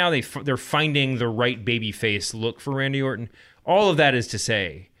like right now they're finding the right babyface look for Randy Orton. All of that is to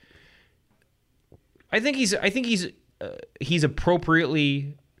say, I think he's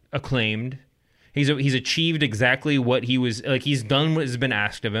appropriately acclaimed. He's achieved exactly what he was like. He's done what has been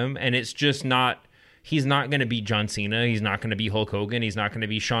asked of him, and it's just not. He's not going to be John Cena. He's not going to be Hulk Hogan. He's not going to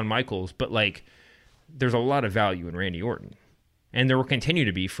be Shawn Michaels. But like, there's a lot of value in Randy Orton, and there will continue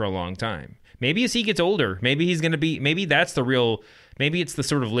to be for a long time. Maybe as he gets older, maybe he's going to be. Maybe that's the real. Maybe it's the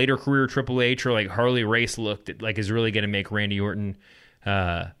sort of later career Triple H or like Harley Race look that like is really going to make Randy Orton.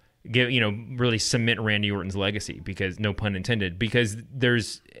 Really cement Randy Orton's legacy, because no pun intended, because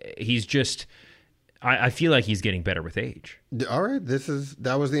he's just, I feel like he's getting better with age. All right.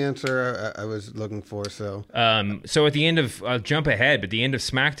 That was the answer I was looking for. So at the end of, jump ahead, but the end of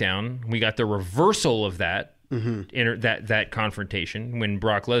SmackDown, we got the reversal of that, that confrontation when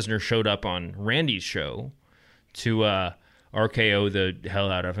Brock Lesnar showed up on Randy's show to, RKO the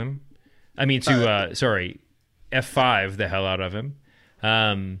hell out of him. I mean, F5 the hell out of him.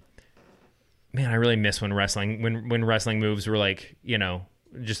 Man, I really miss when wrestling moves were like,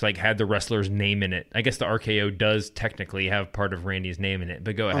 just like had the wrestler's name in it. I guess the RKO does technically have part of Randy's name in it,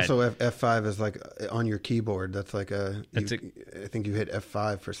 but go ahead. Also, F5 is like on your keyboard. That's like I think you hit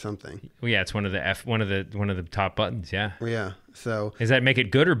F5 for something. Well, yeah, it's one of the top buttons. Yeah. Yeah. So does that make it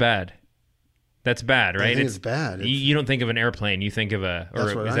good or bad? That's bad, right? I think it's bad. You don't think of an airplane. You think of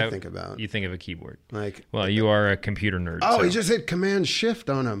that's what I think about. You think of a keyboard. Well, you are a computer nerd. Oh, so. He just hit Command Shift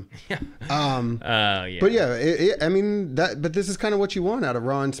on him. Yeah. Yeah. But yeah, I mean but this is kind of what you want out of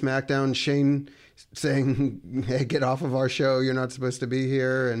Raw and SmackDown. Shane saying, "Hey, get off of our show. You're not supposed to be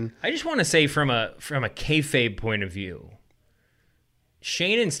here." And I just want to say, from a kayfabe point of view,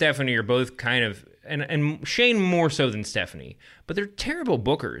 Shane and Stephanie are both kind of, and Shane more so than Stephanie, but they're terrible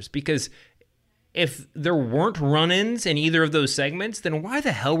bookers, because if there weren't run-ins in either of those segments, then why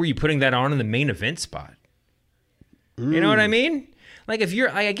the hell were you putting that on in the main event spot? You know what I mean? Like,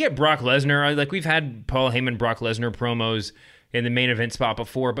 I get Brock Lesnar. Like, we've had Paul Heyman, Brock Lesnar promos in the main event spot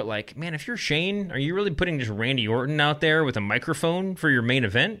before, but like, man, if you're Shane, are you really putting just Randy Orton out there with a microphone for your main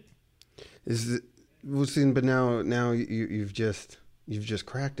event? We'll see, but now you've just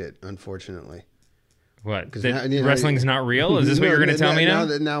cracked it, unfortunately. What? That wrestling's not real? Is this what you're going to tell me now?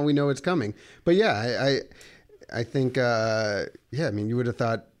 Now we know it's coming. But yeah, I think I mean, you would have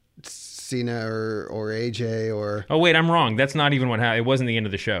thought Cena or AJ or... Oh, wait, I'm wrong. That's not even what happened. It wasn't the end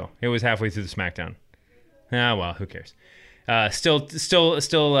of the show. It was halfway through the SmackDown. Ah, well, who cares? Still,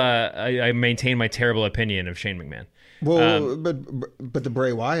 I maintain my terrible opinion of Shane McMahon. Well, but the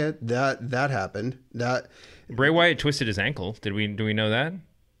Bray Wyatt, that happened. Bray Wyatt twisted his ankle. Do we know that?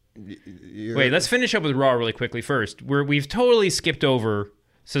 Wait, let's finish up with Raw really quickly first. We've totally skipped over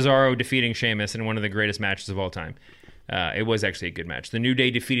Cesaro defeating Sheamus in one of the greatest matches of all time. It was actually a good match. The New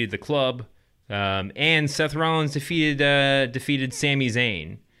Day defeated the Club, and Seth Rollins defeated Sami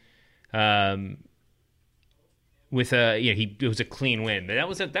Zayn. It was a clean win, but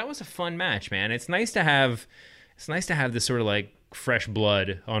that was a fun match, man. It's nice to have this sort of like fresh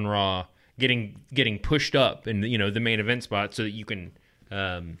blood on Raw getting pushed up in the main event spot so that you can.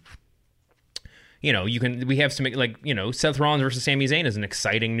 We have some Seth Rollins versus Sami Zayn is an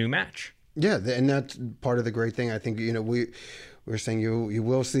exciting new match. Yeah, and that's part of the great thing. I think we're saying you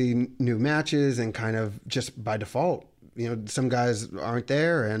will see new matches, and kind of just by default, some guys aren't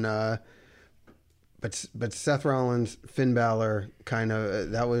there, and but Seth Rollins, Finn Balor, kind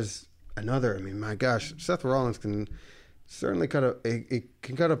of that was another. I mean, my gosh, Seth Rollins can certainly cut a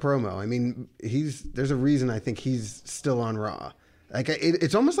promo. I mean, there's a reason I think he's still on Raw. Like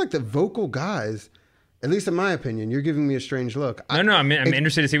it's almost like the vocal guys, at least in my opinion. You're giving me a strange look. I'm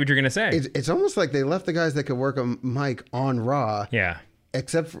interested to see what you're going to say. It's almost like they left the guys that could work a mic on Raw. Yeah.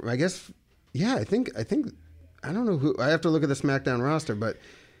 Except for, I guess, yeah. I think I don't know who. I have to look at the SmackDown roster, but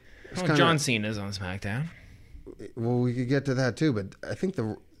John Cena's on SmackDown. Well, we could get to that too, but I think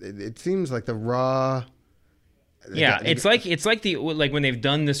it seems like the Raw. It's like when they've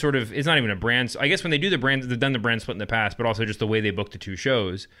done this sort of, it's not even a brand. I guess when they do they've done the brand split in the past, but also just the way they book the two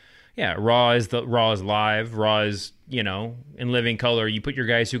shows. Yeah, Raw is live. Raw is in living color. You put your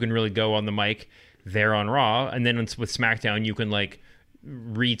guys who can really go on the mic there on Raw, and then with SmackDown you can like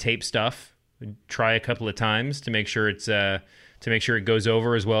retape stuff, try a couple of times to make sure it goes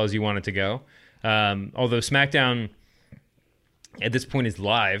over as well as you want it to go. Although SmackDown at this point is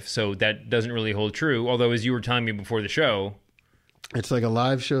live, so that doesn't really hold true. Although, as you were telling me before the show, it's like a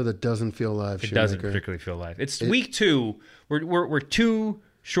live show that doesn't feel live. It doesn't particularly feel live. It's week 2. We're 2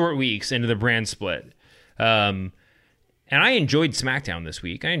 short weeks into the brand split, and I enjoyed SmackDown this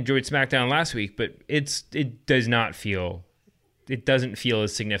week. I enjoyed SmackDown last week, but it doesn't feel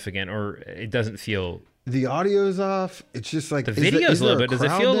as significant, or it doesn't feel. The audio's off. It's just like the video's a little bit. Does it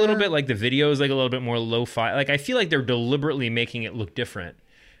feel a little bit like the video's like a little bit more lo-fi? Like I feel like they're deliberately making it look different.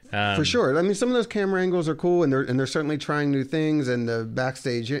 For sure. I mean, some of those camera angles are cool, and they're certainly trying new things in the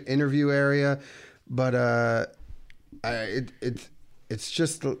backstage interview area. But it's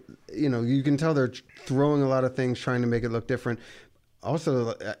just you can tell they're throwing a lot of things, trying to make it look different.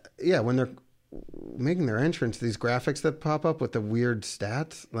 Also, when they're making their entrance, these graphics that pop up with the weird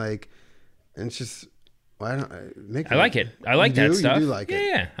stats, like, and it's just. I like it. I like that stuff. You do like it.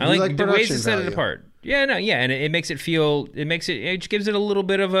 Yeah. I like the ways to set it apart. Yeah, no, yeah, and it makes it feel. It gives it a little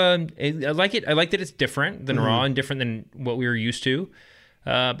bit of a. I like it. I like that it's different than Raw and different than what we were used to.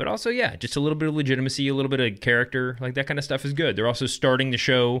 But also, yeah, just a little bit of legitimacy, a little bit of character, like that kind of stuff is good. They're also starting the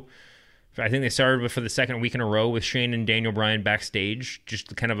show. I think they started for the second week in a row with Shane and Daniel Bryan backstage,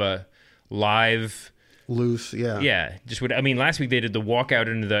 just kind of a live. Loose, yeah. Last week they did the walkout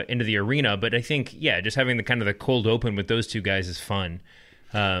into the arena, but I think just having the kind of the cold open with those two guys is fun.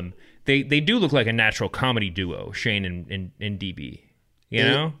 They do look like a natural comedy duo, Shane and DB.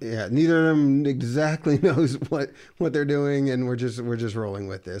 Yeah, neither of them exactly knows what they're doing, and we're just rolling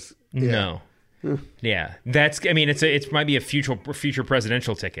with this. No. Yeah, it might be a future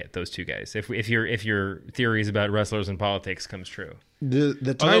presidential ticket. Those two guys, if your theories about wrestlers and politics comes true.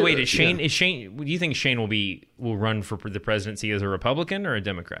 Although wait, is Shane? Do you think Shane will run for the presidency as a Republican or a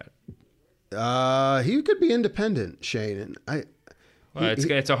Democrat? He could be independent, Shane.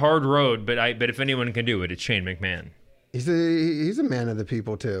 It's a hard road, but if anyone can do it, it's Shane McMahon. He's a man of the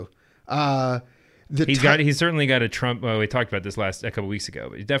people too. He's certainly got a Trump. Well, we talked about this a couple weeks ago,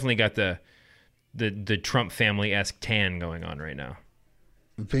 but he's definitely got the Trump family-esque tan going on right now.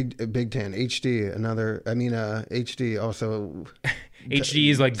 Big tan. HD, HD also. HD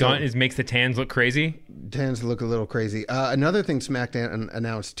is like gone. It makes the tans look crazy. Tans look a little crazy. Another thing, SmackDown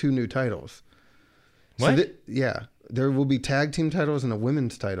announced 2 new titles. What? There will be tag team titles and a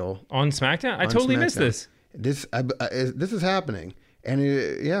women's title on SmackDown. I totally missed this. this is happening, and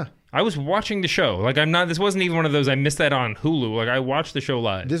yeah. I was watching the show. Like, this wasn't even one of those, I missed that on Hulu. Like, I watched the show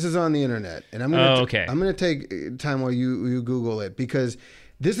live. This is on the internet. And I'm going to take time while you Google it, because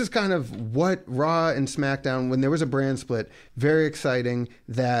this is kind of what Raw and SmackDown, when there was a brand split, very exciting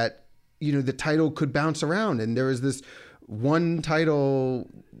that, the title could bounce around. And there was this one title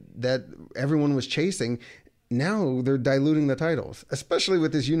that everyone was chasing. Now they're diluting the titles, especially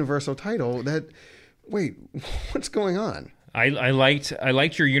with this Universal title wait, what's going on? I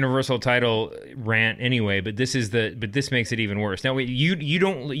liked your Universal title rant anyway, but this makes it even worse. Now, wait, you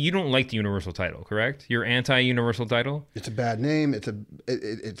don't like the Universal title, correct? You're anti-Universal title? It's a bad name.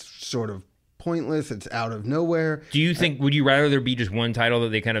 It's sort of pointless. It's out of nowhere. Do you think would you rather there be just one title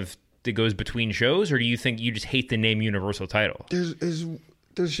that goes between shows, or do you think you just hate the name Universal title?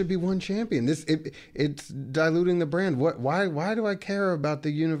 There should be one champion. It's diluting the brand. Why do I care about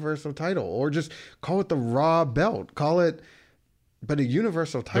the Universal title? Or just call it the Raw belt. But a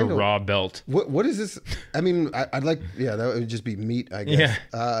Universal title. The Raw belt. What is this? I mean, I'd like, that would just be meat, I guess.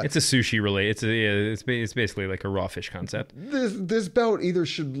 Yeah, it's a sushi related. It's basically like a raw fish concept. This belt either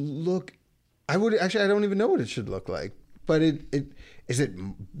should look. I don't even know what it should look like. But is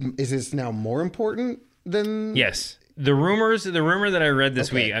this now more important than? Yes. The rumor that I read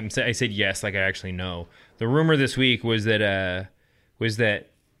this week. I said yes, like I actually know. The rumor this week was that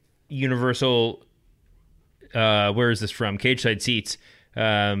Universal. Where is this from? Cage Side Seats.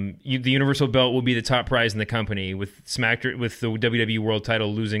 The Universal belt will be the top prize in the company, with the WWE World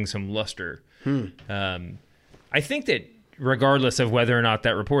title losing some luster. I think that regardless of whether or not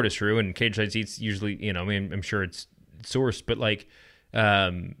that report is true, and Cage Side Seats usually, I'm sure it's sourced, but like,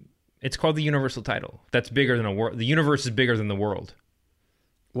 it's called the Universal title. That's bigger than a world. The universe is bigger than the world.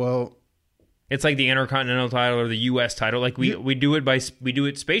 Well, it's like the Intercontinental title or the U.S. title. Like we do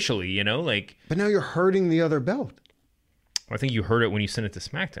it spatially, like. But now you're hurting the other belt. I think you heard it when you sent it to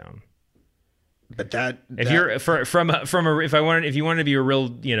SmackDown. But if you wanted to be a real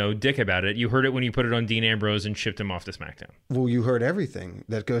dick about it, you heard it when you put it on Dean Ambrose and shipped him off to SmackDown. Well, you heard everything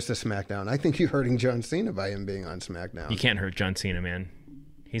that goes to SmackDown. I think you're hurting John Cena by him being on SmackDown. You can't hurt John Cena, man.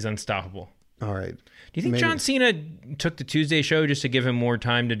 He's unstoppable. All right. Do you think John Cena took the Tuesday show just to give him more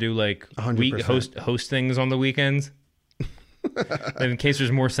time to do like 100%. host things on the weekends? In case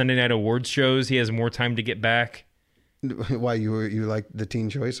there's more Sunday night awards shows, he has more time to get back. Why you like the Teen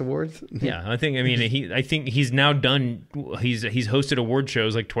Choice Awards? Yeah, I think he's now done. He's hosted award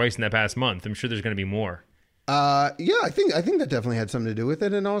shows like twice in the past month. I'm sure there's going to be more. Yeah, I think that definitely had something to do with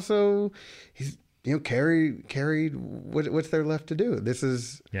it, and also he's carried what's there left to do. This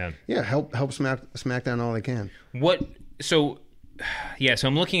is help SmackDown all they can. So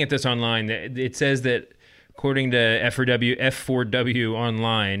I'm looking at this online. It says that according to F4W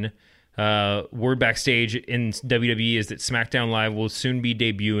online. Word backstage in WWE is that SmackDown Live will soon be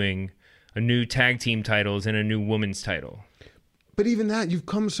debuting a new tag team titles and a new women's title. But even that, you've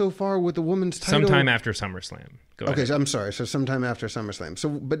come so far with the women's title. Sometime after SummerSlam. Go ahead. So I'm sorry. So sometime after SummerSlam. So,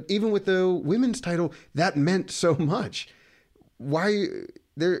 but even with the women's title, that meant so much. Why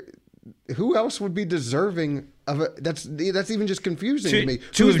there? Who else would be deserving of a? That's even just confusing to me.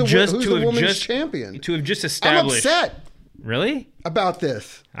 Who's the women's champion? To have just established. I'm upset. Really? About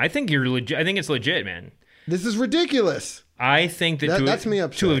this. I think you're legit. I think it's legit, man. This is ridiculous. I think that's me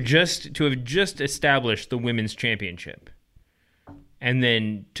upset. To have just established the women's championship, and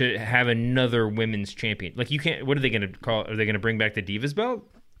then to have another women's champion. Like, you can't. What are they going to call? Are they going to bring back the Divas belt?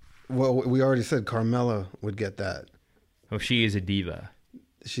 Well, we already said Carmella would get that. Oh, she is a diva.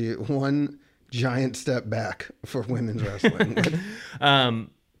 She one giant step back for women's wrestling.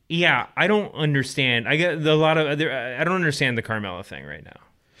 Yeah, I don't understand. I don't understand the Carmella thing right now.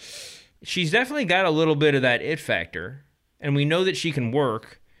 She's definitely got a little bit of that it factor, and we know that she can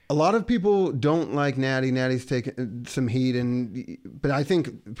work. A lot of people don't like Natty. Natty's taken some heat, but I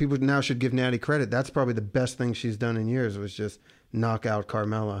think people now should give Natty credit. That's probably the best thing she's done in years, was just knock out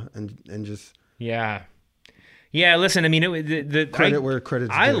Carmella and just yeah. Listen, I mean, where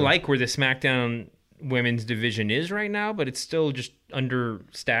credit's due. I like where the SmackDown women's division is right now, but it's still just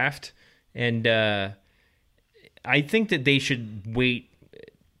understaffed, and I think that they should wait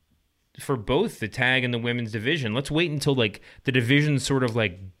for both the tag and the women's division. Let's wait until like the divisions sort of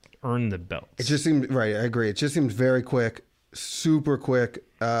like earn the belts. It just seems right. I agree. It just seems very quick, super quick.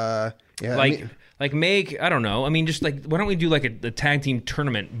 Yeah, like make, I don't know. I mean, just like, why don't we do like a tag team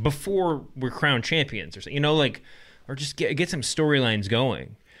tournament before we're crowned champions, or something, like, or just get some storylines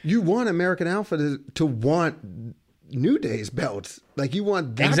going. You want American Alpha to want New Day's belts. Like, you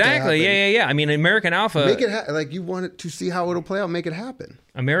want that exactly. to happen. Yeah. I mean, American Alpha. Make it like, you want it to see how it'll play out. Make it happen.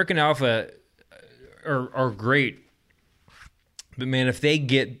 American Alpha are great. But man, if they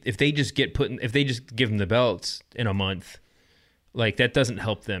just give them the belts in a month, like that doesn't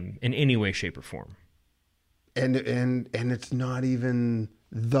help them in any way, shape, or form. And it's not even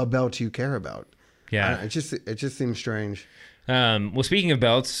the belt you care about. Yeah, it just seems strange. Well, speaking of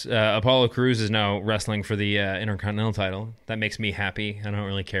belts, Apollo Crews is now wrestling for the Intercontinental title. That makes me happy. I don't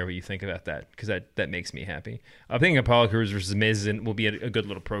really care what you think about that because that makes me happy. I think Apollo Crews versus Miz will be a good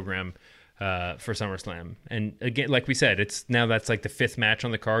little program for SummerSlam. And again, like we said, that's like the 5th match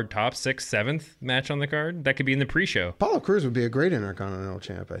on the card, top 6th, 7th match on the card. That could be in the pre-show. Apollo Crews would be a great Intercontinental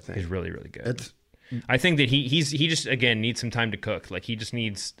champ, I think. He's really, really good. I think that he just, again, needs some time to cook. Like, he just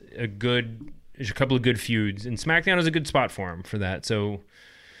needs a couple of good feuds, and SmackDown is a good spot for him for that. So,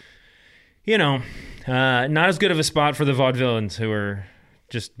 not as good of a spot for the Vaudevillains, who are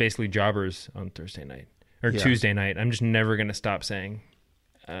just basically jobbers on Thursday night or Tuesday night. I'm just never going to stop saying.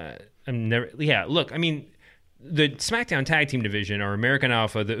 Look, I mean, the SmackDown tag team division are American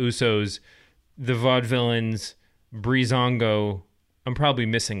Alpha, the Usos, the Vaudevillains, Breezango. I'm probably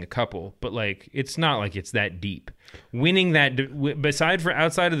missing a couple, but like it's not like it's that deep. Winning that,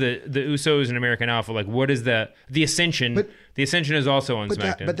 outside of the Usos and American Alpha, like what is the Ascension? The Ascension is also on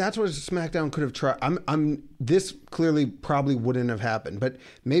SmackDown. But that's what SmackDown could have tried. This clearly probably wouldn't have happened, but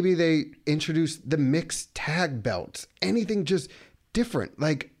maybe they introduced the mixed tag belts. Anything just different.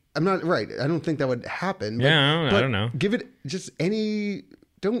 Like I'm not right. I don't think that would happen. But, I don't know. Give it just any.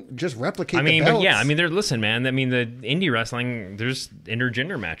 Don't just replicate the belts. But yeah, listen, man. I mean, the indie wrestling, there's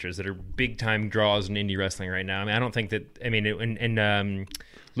intergender matches that are big time draws in indie wrestling right now. I mean, I don't think that. I mean,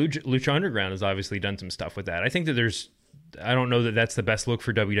 Lucha Underground has obviously done some stuff with that. I think that I don't know that that's the best look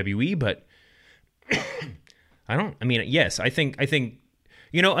for WWE, but yes, I think.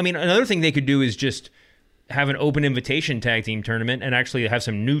 Another thing they could do is just have an open invitation tag team tournament and actually have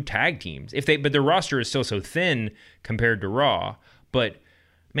some new tag teams. But their roster is still so thin compared to Raw, but.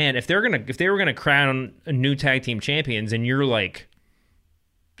 Man, if they were gonna crown a new tag team champions, and you're like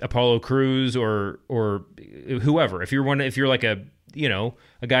Apollo Crews or whoever, if you're like a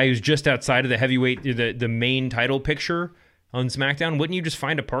guy who's just outside of the heavyweight, the main title picture on SmackDown, wouldn't you just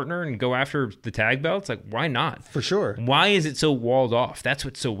find a partner and go after the tag belts? Like, why not? For sure. Why is it so walled off? That's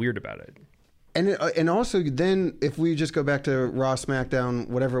what's so weird about it. And also then if we just go back to Raw, SmackDown,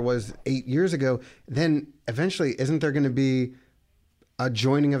 whatever it was 8 years ago, then eventually isn't there going to be a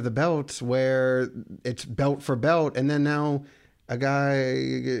joining of the belts where it's belt for belt, and then now a guy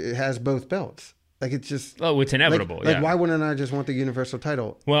has both belts? Like it's just it's inevitable. Like why wouldn't I just want the Universal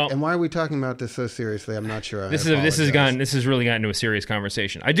title? Well, and why are we talking about this so seriously? I'm not sure. This has really gotten into a serious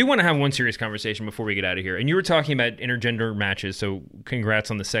conversation. I do want to have one serious conversation before we get out of here. And you were talking about intergender matches, so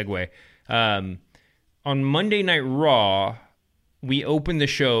congrats on the segue. On Monday Night Raw, we opened the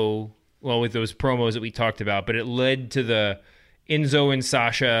show with those promos that we talked about, but it led to the Enzo and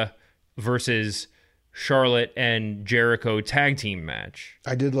Sasha versus Charlotte and Jericho tag team match.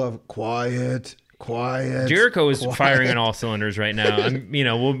 I did love quiet. Jericho is firing on all cylinders right now.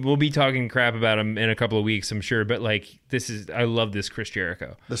 We'll be talking crap about him in a couple of weeks, I'm sure. But like, I love this Chris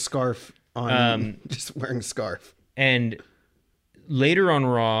Jericho. The scarf on, just wearing a scarf. And later on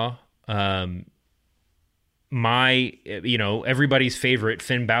Raw, everybody's favorite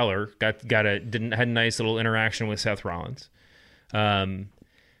Finn Balor had a nice little interaction with Seth Rollins.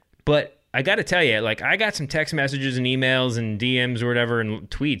 But I got to tell you, like, I got some text messages and emails and DMs or whatever and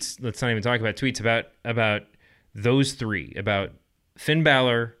tweets. Let's not even talk about tweets about those three, about Finn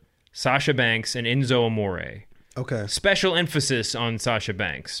Balor, Sasha Banks, and Enzo Amore. Okay. Special emphasis on Sasha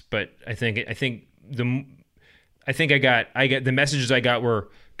Banks, but I think the messages I got were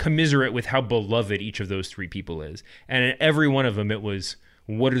commiserate with how beloved each of those three people is, and in every one of them it was,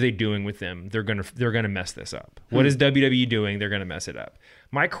 what are they doing with them? They're gonna mess this up. What is WWE doing? They're gonna mess it up.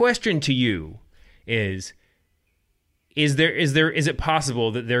 My question to you is it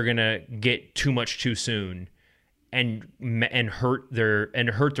possible that they're gonna get too much too soon and hurt their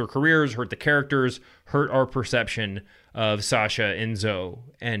careers, hurt the characters, hurt our perception of Sasha, Enzo,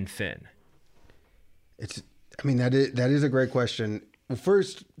 and Finn? That is a great question. Well,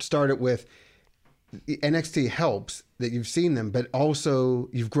 first, start it with NXT helps that you've seen them, but also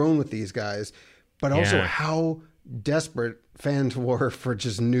you've grown with these guys, but also how desperate fans were for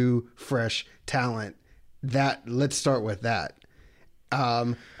just new, fresh talent. Let's start with that.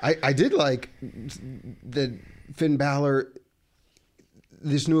 I did like the Finn Balor,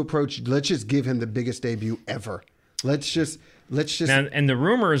 this new approach. Let's just give him the biggest debut ever. Let's just now, and the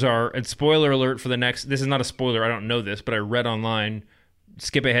rumors are, and spoiler alert for the next, this is not a spoiler, I don't know this, but I read online,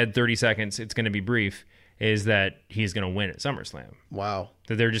 skip ahead 30 seconds, it's going to be brief, is that he's going to win at SummerSlam. Wow.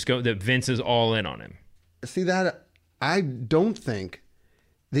 That that Vince is all in on him. See that? I don't think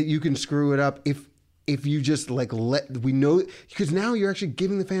that you can screw it up if you just we know, because now you're actually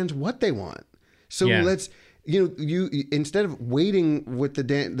giving the fans what they want. So let's, you instead of waiting with the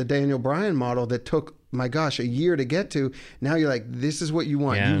Daniel Bryan model that took, my gosh, a year to get to, now you're like, this is what you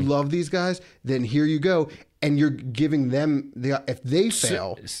want. Yeah. You love these guys, then here you go. And you're giving them if they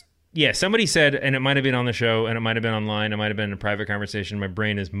fail. Yeah, somebody said, and it might have been on the show, and it might have been online, it might have been a private conversation. My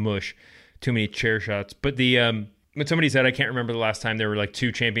brain is mush. Too many chair shots. But but somebody said, I can't remember the last time there were like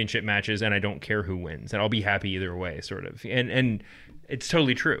 2 championship matches, and I don't care who wins, and I'll be happy either way, sort of. And it's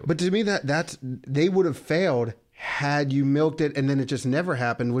totally true. But to me, that's they would have failed had you milked it, and then it just never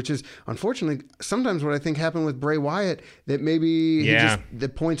happened, which is unfortunately sometimes what I think happened with Bray Wyatt, that maybe the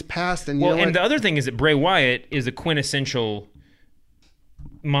points passed. And the other thing is that Bray Wyatt is a quintessential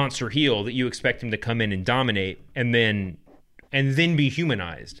monster heel that you expect him to come in and dominate and then be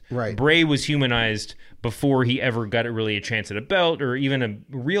humanized. Right. Bray was humanized before he ever got really a chance at a belt or even a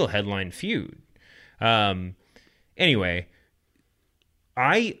real headline feud. Anyway,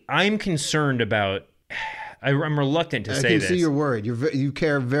 I'm concerned about. I'm reluctant to say this. I can see you're worried. You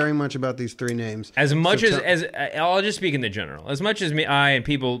care very much about these 3 names. As much as I'll just speak in the general. As much as I and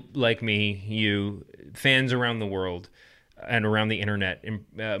people like me, you fans around the world and around the internet,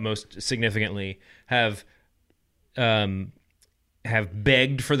 most significantly, have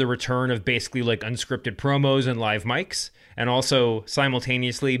begged for the return of basically like unscripted promos and live mics, and also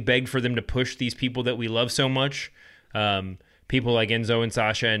simultaneously begged for them to push these people that we love so much, people like Enzo and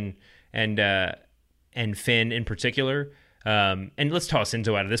Sasha and Finn in particular. And let's toss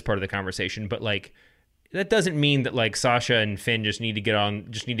Enzo out of this part of the conversation, but like that doesn't mean that like Sasha and Finn just need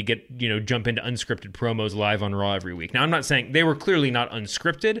to jump into unscripted promos live on Raw every week. Now, I'm not saying they were clearly not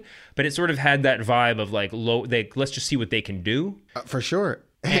unscripted, but it sort of had that vibe of like let's just see what they can do. For sure.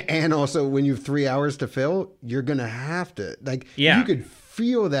 And also when you have 3 hours to fill, you're going to have to you could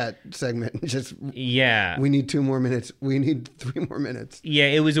feel that segment. Just, we need 2 more minutes. We need 3 more minutes. Yeah.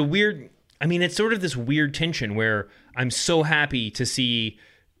 It was it's sort of this weird tension where I'm so happy to see,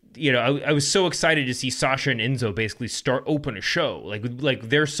 I was so excited to see Sasha and Enzo basically open a show. Like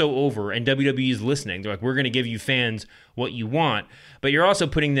they're so over, and WWE is listening. They're like, we're going to give you fans what you want. But you're also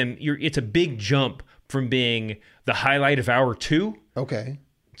putting them, it's a big jump from being the highlight of hour 2. Okay.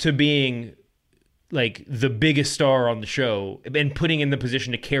 To being like the biggest star on the show and putting in the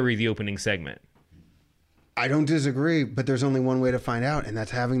position to carry the opening segment. I don't disagree, but there's only one way to find out, and that's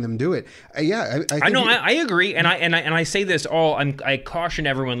having them do it. I know. I agree, and I say this all. I caution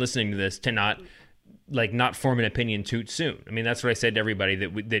everyone listening to this to not form an opinion too soon. I mean, that's what I said to everybody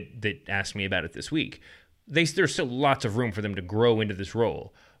that asked me about it this week. There's still lots of room for them to grow into this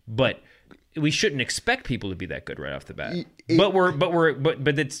role, but we shouldn't expect people to be that good right off the bat.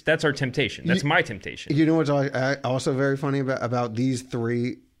 But that's our temptation. That's my temptation. You know what's also very funny about these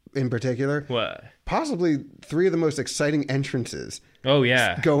 3 in particular? What? Possibly 3 of the most exciting entrances. Oh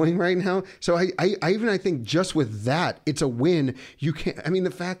yeah, going right now. So I think just with that, it's a win. You can't. I mean,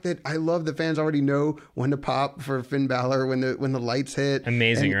 the fact that I love the fans already know when to pop for Finn Balor when the lights hit.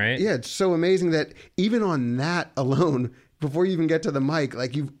 Amazing, right? Yeah, it's so amazing that even on that alone, before you even get to the mic,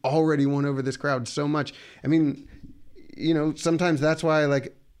 like you've already won over this crowd so much. I mean, sometimes that's why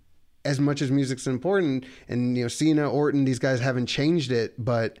as much as music's important, and Cena, Orton, these guys haven't changed it,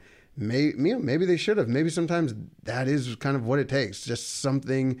 but maybe they should have. Maybe sometimes that is kind of what it takes, just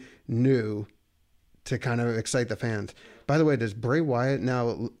something new to kind of excite the fans. By the way, does Bray Wyatt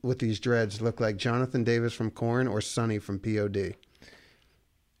now with these dreads look like Jonathan Davis from Korn or Sonny from POD?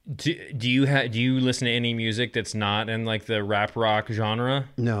 Do you listen to any music that's not in like the rap rock genre?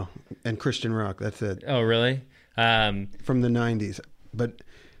 No, and Christian rock. That's it. Oh, really? From the 90s, but.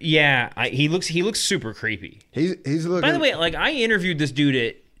 Yeah, he looks super creepy. He's looking. By the way, I interviewed this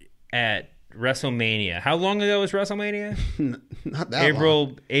dude at WrestleMania. How long ago was WrestleMania? Not that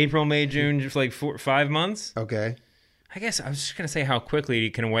long. April, May, June, just 5 months. Okay. I guess I was just gonna say how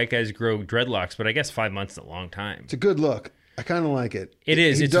quickly can white guys grow dreadlocks, but I guess 5 months is a long time. It's a good look. I kind of like it. It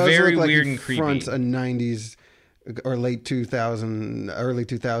is. It's very weird and creepy. Fronts a 90s or late 2000, early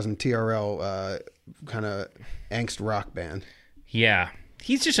 2000 TRL kind of angst rock band. Yeah.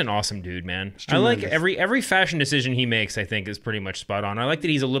 He's just an awesome dude, man. I like every fashion decision he makes, I think, is pretty much spot on. I like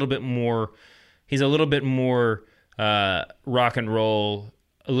that he's a little bit more rock and roll,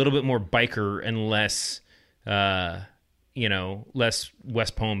 a little bit more biker and less less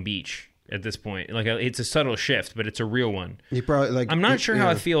West Palm Beach at this point. It's a subtle shift, but it's a real one. He probably I'm not sure how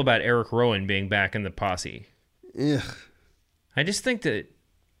I feel about Eric Rowan being back in the posse. Ugh. I just think that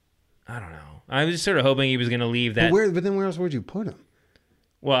I don't know. I was sort of hoping he was going to leave that. But then where else would you put him?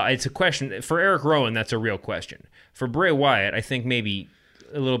 Well, it's a question. For Eric Rowan, that's a real question. For Bray Wyatt, I think maybe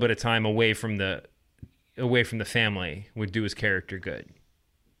a little bit of time away from the family would do his character good.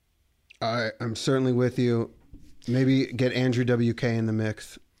 I'm certainly with you. Maybe get Andrew WK in the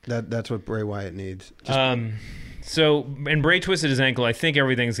mix. That's what Bray Wyatt needs. So, and Bray twisted his ankle. I think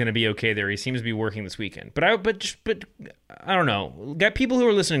everything's going to be okay there. He seems to be working this weekend. But I don't know. Got people who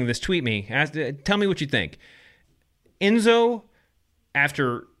are listening to this, tweet me. Tell me what you think. Enzo,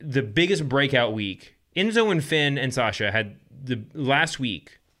 after the biggest breakout week, Enzo and Finn and Sasha had the last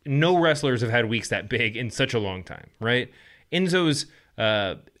week. No wrestlers have had weeks that big in such a long time, right? Enzo's...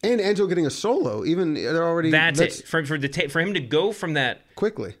 and Enzo getting a solo, even they're already... That's it. For him to go from that...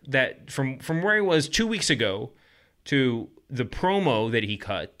 Quickly. From where he was 2 weeks ago to the promo that he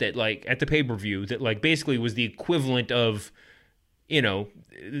cut, that like at the pay-per-view, that like basically was the equivalent of, you know,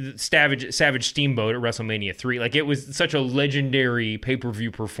 Savage Steamboat at WrestleMania 3. Like it was such a legendary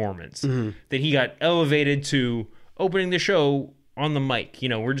pay-per-view performance that he got elevated to opening the show on the mic. You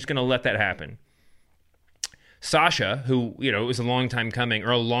know, we're just going to let that happen. Sasha, who, you know, it was a long time coming,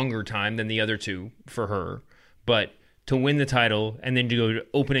 or a longer time than the other two for her, but to win the title and then to go to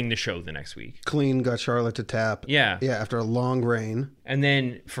opening the show the next week. Clean, got Charlotte to tap. Yeah. Yeah, after a long reign. And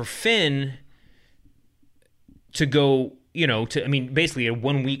then for Finn to go, you know, basically a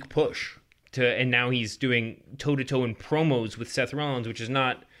 1 week push and now he's doing toe-to-toe in promos with Seth Rollins, which is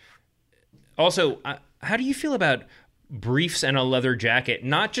not... Also, how do you feel about briefs and a leather jacket,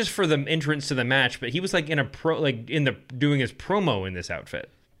 not just for the entrance to the match, but he was like doing his promo in this outfit.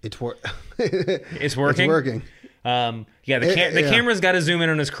 It's working. It's working. The camera's got to zoom in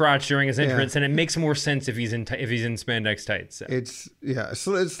on his crotch during his entrance, and it makes more sense if he's in spandex tights. So. It's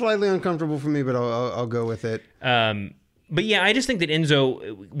slightly uncomfortable for me, but I'll go with it. But yeah, I just think that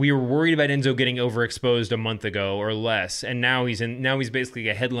we were worried about Enzo getting overexposed a month ago or less, and now he's basically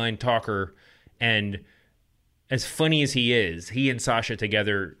a headline talker, and as funny as he is, he and Sasha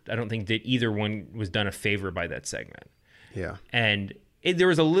together, I don't think that either one was done a favor by that segment. Yeah. And there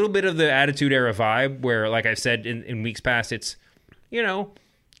was a little bit of the Attitude Era vibe where, like I've said in weeks past, it's, you know,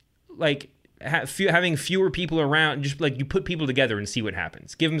 like having fewer people around, just like you put people together and see what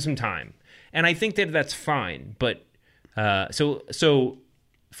happens. Give them some time. And I think that that's fine. But so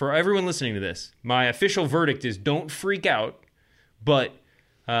for everyone listening to this, my official verdict is don't freak out. But,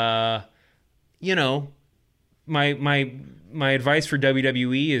 you know, my advice for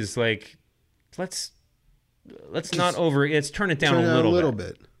WWE is like, let's not let's turn it down a little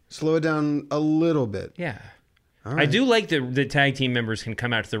bit. Slow it down a little bit. Yeah. All right. I do like that the tag team members can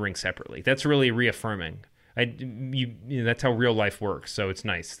come out to the ring separately. That's really reaffirming. That's how real life works. So it's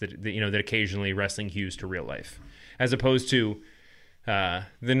nice that occasionally wrestling hews to real life, as opposed to the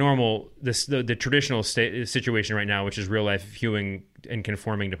traditional situation right now, which is real life hewing and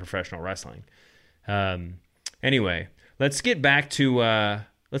conforming to professional wrestling. Anyway, let's get back to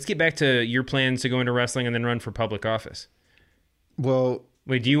your plans to go into wrestling and then run for public office. Well,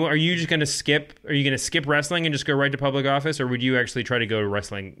 wait, are you just going to skip? Are you going to skip wrestling and just go right to public office, or would you actually try to go to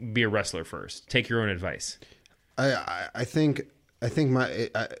wrestling, be a wrestler first? Take your own advice. I think my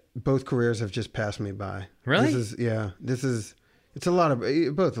both careers have just passed me by. Really? It's a lot of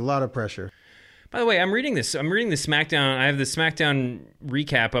pressure. By the way, I'm reading the SmackDown. I have the SmackDown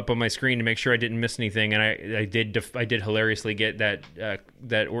recap up on my screen to make sure I didn't miss anything, and I did hilariously get that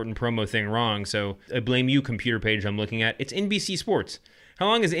Orton promo thing wrong. So I blame you, computer page I'm looking at. It's NBC Sports. How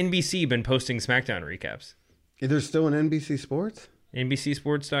long has NBC been posting SmackDown recaps? There's still an NBC Sports? NBC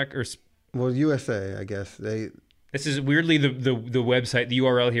Sports USA, I guess. This is weirdly the website. The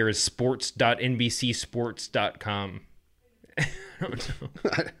URL here is sports.nbcsports.com. I don't know.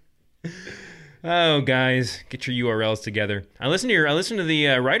 Oh, guys, get your URLs together. I listened to the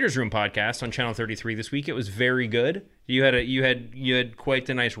Writers Room podcast on Channel 33 this week. It was very good. You had quite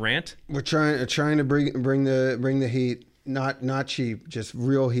a nice rant. We're trying to bring the heat, not cheap, just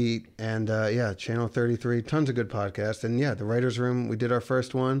real heat. And Channel 33, tons of good podcasts. And the Writers Room, we did our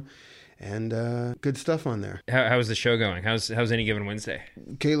first one, and good stuff on there. How's the show going? How's Any Given Wednesday?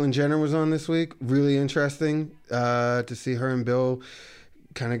 Caitlyn Jenner was on this week. Really interesting to see her and Bill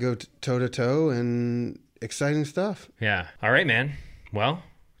kind of go toe-to-toe, and exciting stuff. Yeah. All right, man. Well,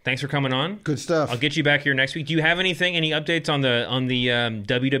 thanks for coming on. Good stuff. I'll get you back here next week. Do you have any updates on the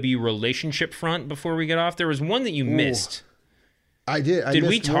WWE relationship front before we get off? There was one that you missed. I did. Did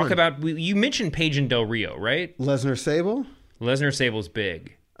we talk about... You mentioned Paige and Del Rio, right? Lesnar Sable? Lesnar Sable's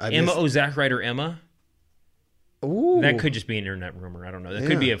big. Zack Ryder Emma? Ooh. That could just be an internet rumor. I don't know. That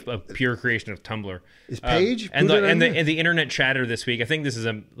could be a pure creation of Tumblr. Is Paige and the internet chatter this week? I think this is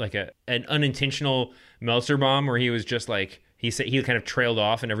an unintentional Meltzer bomb where he was just like he kind of trailed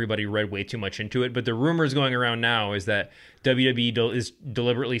off and everybody read way too much into it. But the rumors going around now is that WWE is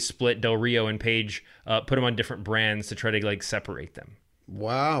deliberately split Del Rio and Paige, put them on different brands to try to like separate them.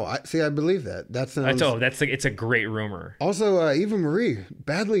 Wow. I believe that. It's a great rumor. Also, Eva Marie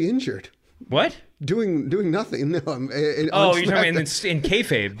badly injured. What? Doing nothing. No, you're talking about in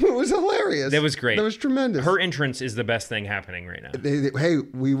kayfabe. It was hilarious. That was great. That was tremendous. Her entrance is the best thing happening right now. Hey,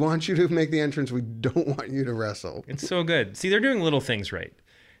 we want you to make the entrance. We don't want you to wrestle. It's so good. See, they're doing little things right.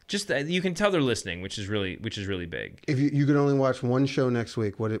 Just you can tell they're listening, which is really big. If you could only watch one show next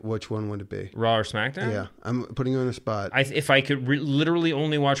week, which one would it be? Raw or SmackDown? Yeah, I'm putting you on the spot. If I could literally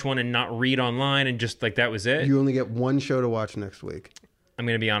only watch one and not read online and just like that was it. You only get one show to watch next week. I'm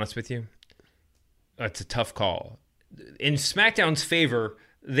going to be honest with you. It's a tough call. In SmackDown's favor,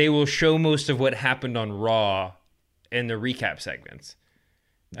 they will show most of what happened on Raw in the recap segments.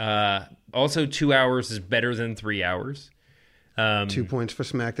 Also, 2 hours is better than 3 hours. 2 points for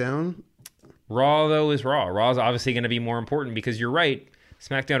SmackDown. Raw, though, is Raw. Raw is obviously going to be more important because you're right.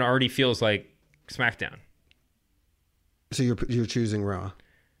 SmackDown already feels like SmackDown. So you're choosing Raw?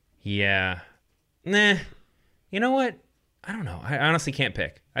 Yeah. Nah. You know what? I don't know. I honestly can't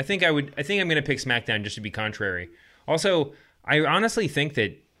pick. I think I'm going to pick SmackDown just to be contrary. Also, I honestly think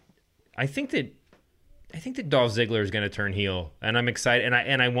that Dolph Ziggler is going to turn heel, and I'm excited,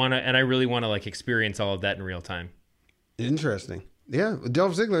 and I really want to like experience all of that in real time. Interesting. Yeah,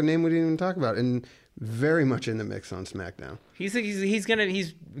 Dolph Ziggler, name we didn't even talk about, and very much in the mix on SmackDown. He's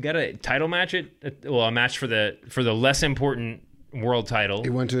got a title match a match for the less important world title.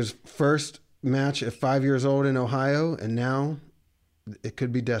 He went to his first match at 5 years old in Ohio, and now it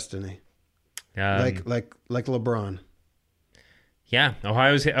could be destiny. Like LeBron. Yeah,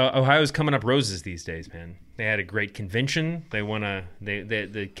 Ohio's coming up roses these days, man. They had a great convention. They won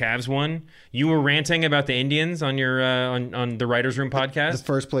the Cavs won. You were ranting about the Indians on your on the Writers Room podcast. The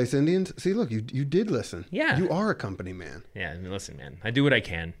first place Indians. See, look, you did listen. Yeah, you are a company man. Yeah, I mean, listen, man. I do what I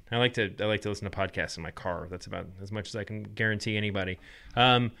can. I like to listen to podcasts in my car. That's about as much as I can guarantee anybody.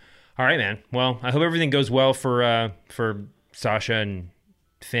 All right, man. Well, I hope everything goes well for Sasha and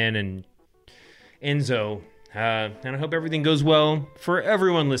Finn and Enzo. And I hope everything goes well for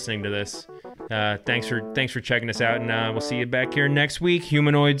everyone listening to this. Thanks for checking us out, and we'll see you back here next week,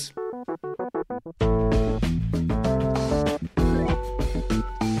 humanoids.